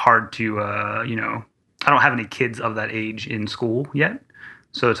hard to I don't have any kids of that age in school yet,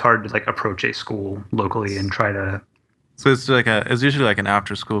 so it's hard to like approach a school locally and try to So it's usually like an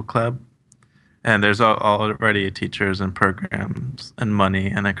after school club, and there's already teachers and programs and money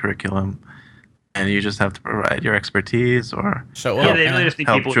and a curriculum, and you just have to provide your expertise or show up. They really just need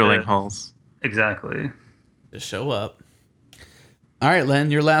help people drilling holes. Exactly. Just show up. All right, Len,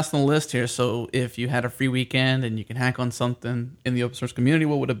 you're last on the list here. So if you had a free weekend and you can hack on something in the open source community,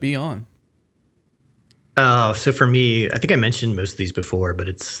 what would it be on? So for me, I think I mentioned most of these before, but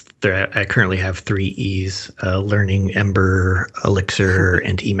I currently have 3 E's, learning, Ember, Elixir,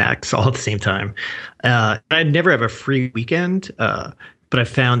 and Emacs all at the same time. I never have a free weekend, but I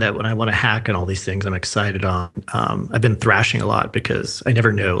found that when I want to hack on all these things, I'm excited on. I've been thrashing a lot because I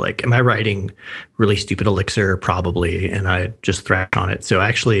never know, like, am I writing really stupid Elixir? Probably, and I just thrash on it. So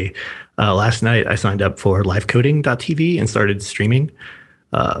actually, last night I signed up for livecoding.tv and started streaming,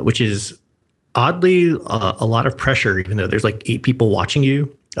 which is oddly a lot of pressure, even though there's like 8 people watching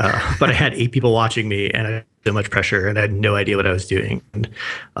you. But I had 8 people watching me, and I had so much pressure, and I had no idea what I was doing. And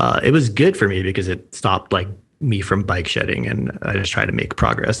it was good for me because it stopped like me from bike shedding, and I just tried to make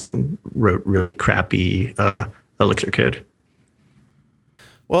progress and wrote really crappy Elixir code.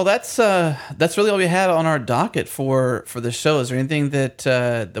 Well, that's really all we had on our docket for the show. Is there anything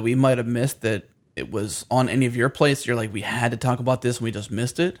that we might have missed that it was on any of your plates? You're like, we had to talk about this and we just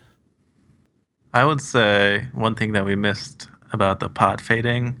missed it? I would say one thing that we missed about the pod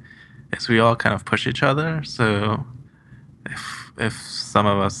fading is we all kind of push each other. So if some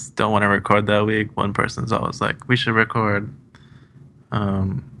of us don't want to record that week, one person's always like, we should record.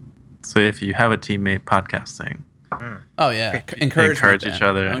 So if you have a teammate podcasting, oh yeah, encourage each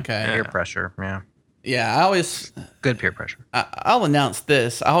other. Okay, peer pressure. Yeah, I always good peer pressure. I'll announce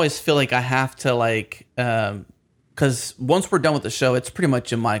this. I always feel like I have to like, because once we're done with the show, it's pretty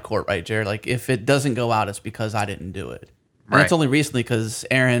much in my court, right, Jared? Like if it doesn't go out, it's because I didn't do it. And Right. it's only recently because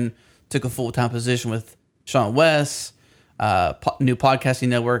Aaron took a full-time position with Sean West, new podcasting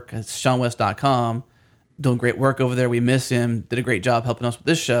network, it's SeanWest.com, doing great work over there. We miss him. Did a great job helping us with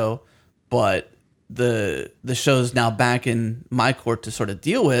this show, but the show's now back in my court to sort of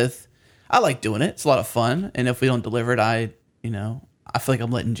deal with. I like doing it. It's a lot of fun. And if we don't deliver it, I feel like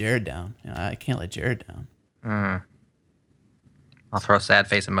I'm letting Jared down. I can't let Jared down. I'll throw sad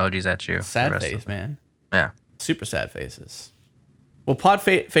face emojis at you. Sad face, man. Yeah. Super sad faces. Well, pod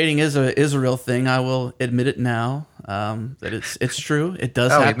fading is a real thing. I will admit it now. That it's true. It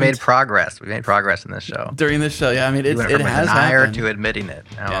does happen. We've made progress. We made progress in this show. During this show, yeah. I mean, it We went from has a denier happened. to admitting it.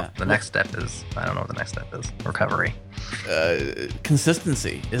 Now Yeah. the next step is, I don't know what the next step is. Recovery.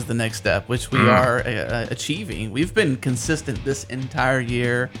 Consistency is the next step, which we are achieving. We've been consistent this entire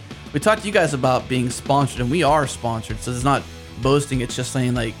year. We talked to you guys about being sponsored, and we are sponsored. So it's not boasting. It's just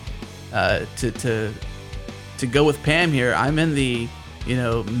saying like to go with Pam here. I'm in the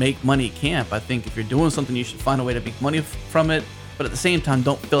make money camp. I think if you're doing something, you should find a way to make money from it. But at the same time,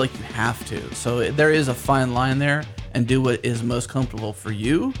 don't feel like you have to. So there is a fine line there, and do what is most comfortable for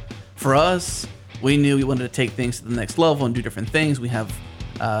you. For us, we knew we wanted to take things to the next level and do different things. We have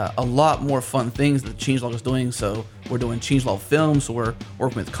a lot more fun things that Changelog is doing. So we're doing Changelog films. So we're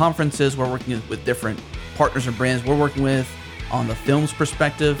working with conferences. We're working with different partners and brands we're working with on the film's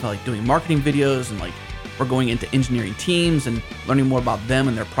perspective, like doing marketing videos, and like we're going into engineering teams and learning more about them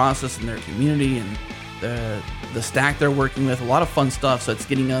and their process and their community and the stack they're working with. A lot of fun stuff. So it's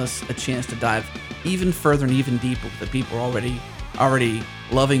getting us a chance to dive even further and even deeper with the people we're already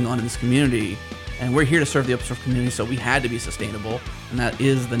loving on in this community. And we're here to serve the open source community, so we had to be sustainable. And that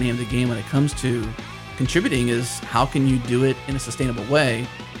is the name of the game when it comes to contributing, is how can you do it in a sustainable way?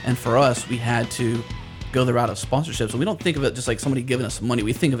 And for us, we had to go the route of sponsorships. And we don't think of it just like somebody giving us money.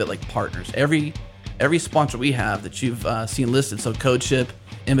 We think of it like partners. Every sponsor we have that you've seen listed, so CodeShip,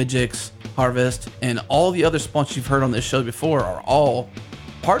 Imagix, Harvest, and all the other sponsors you've heard on this show before are all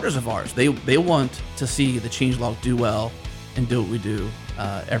partners of ours. They want to see the Changelog do well and do what we do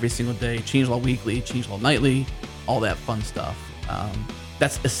every single day. Changelog Weekly, Changelog Nightly, all that fun stuff.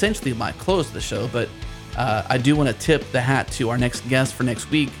 That's essentially my close of the show, but I do want to tip the hat to our next guest for next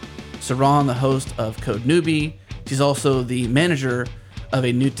week, Saran, the host of Code Newbie. She's also the manager of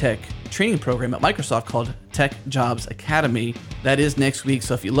a new tech training program at Microsoft called Tech Jobs Academy. That is next week.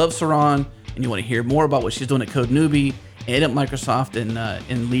 So if you love Saran and you want to hear more about what she's doing at Code Newbie and at Microsoft and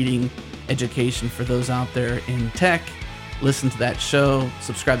in leading education for those out there in tech, listen to that show.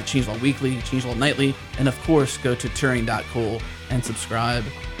 Subscribe to Changelog Weekly, Changelog Nightly, and of course go to Turing.cool and subscribe.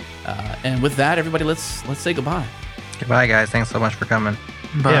 And with that, everybody, let's say goodbye. Goodbye, guys. Thanks so much for coming.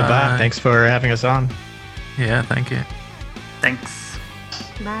 Bye. Yeah, bye. Thanks for having us on. Yeah, thank you. Thanks.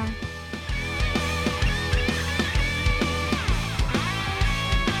 Bye.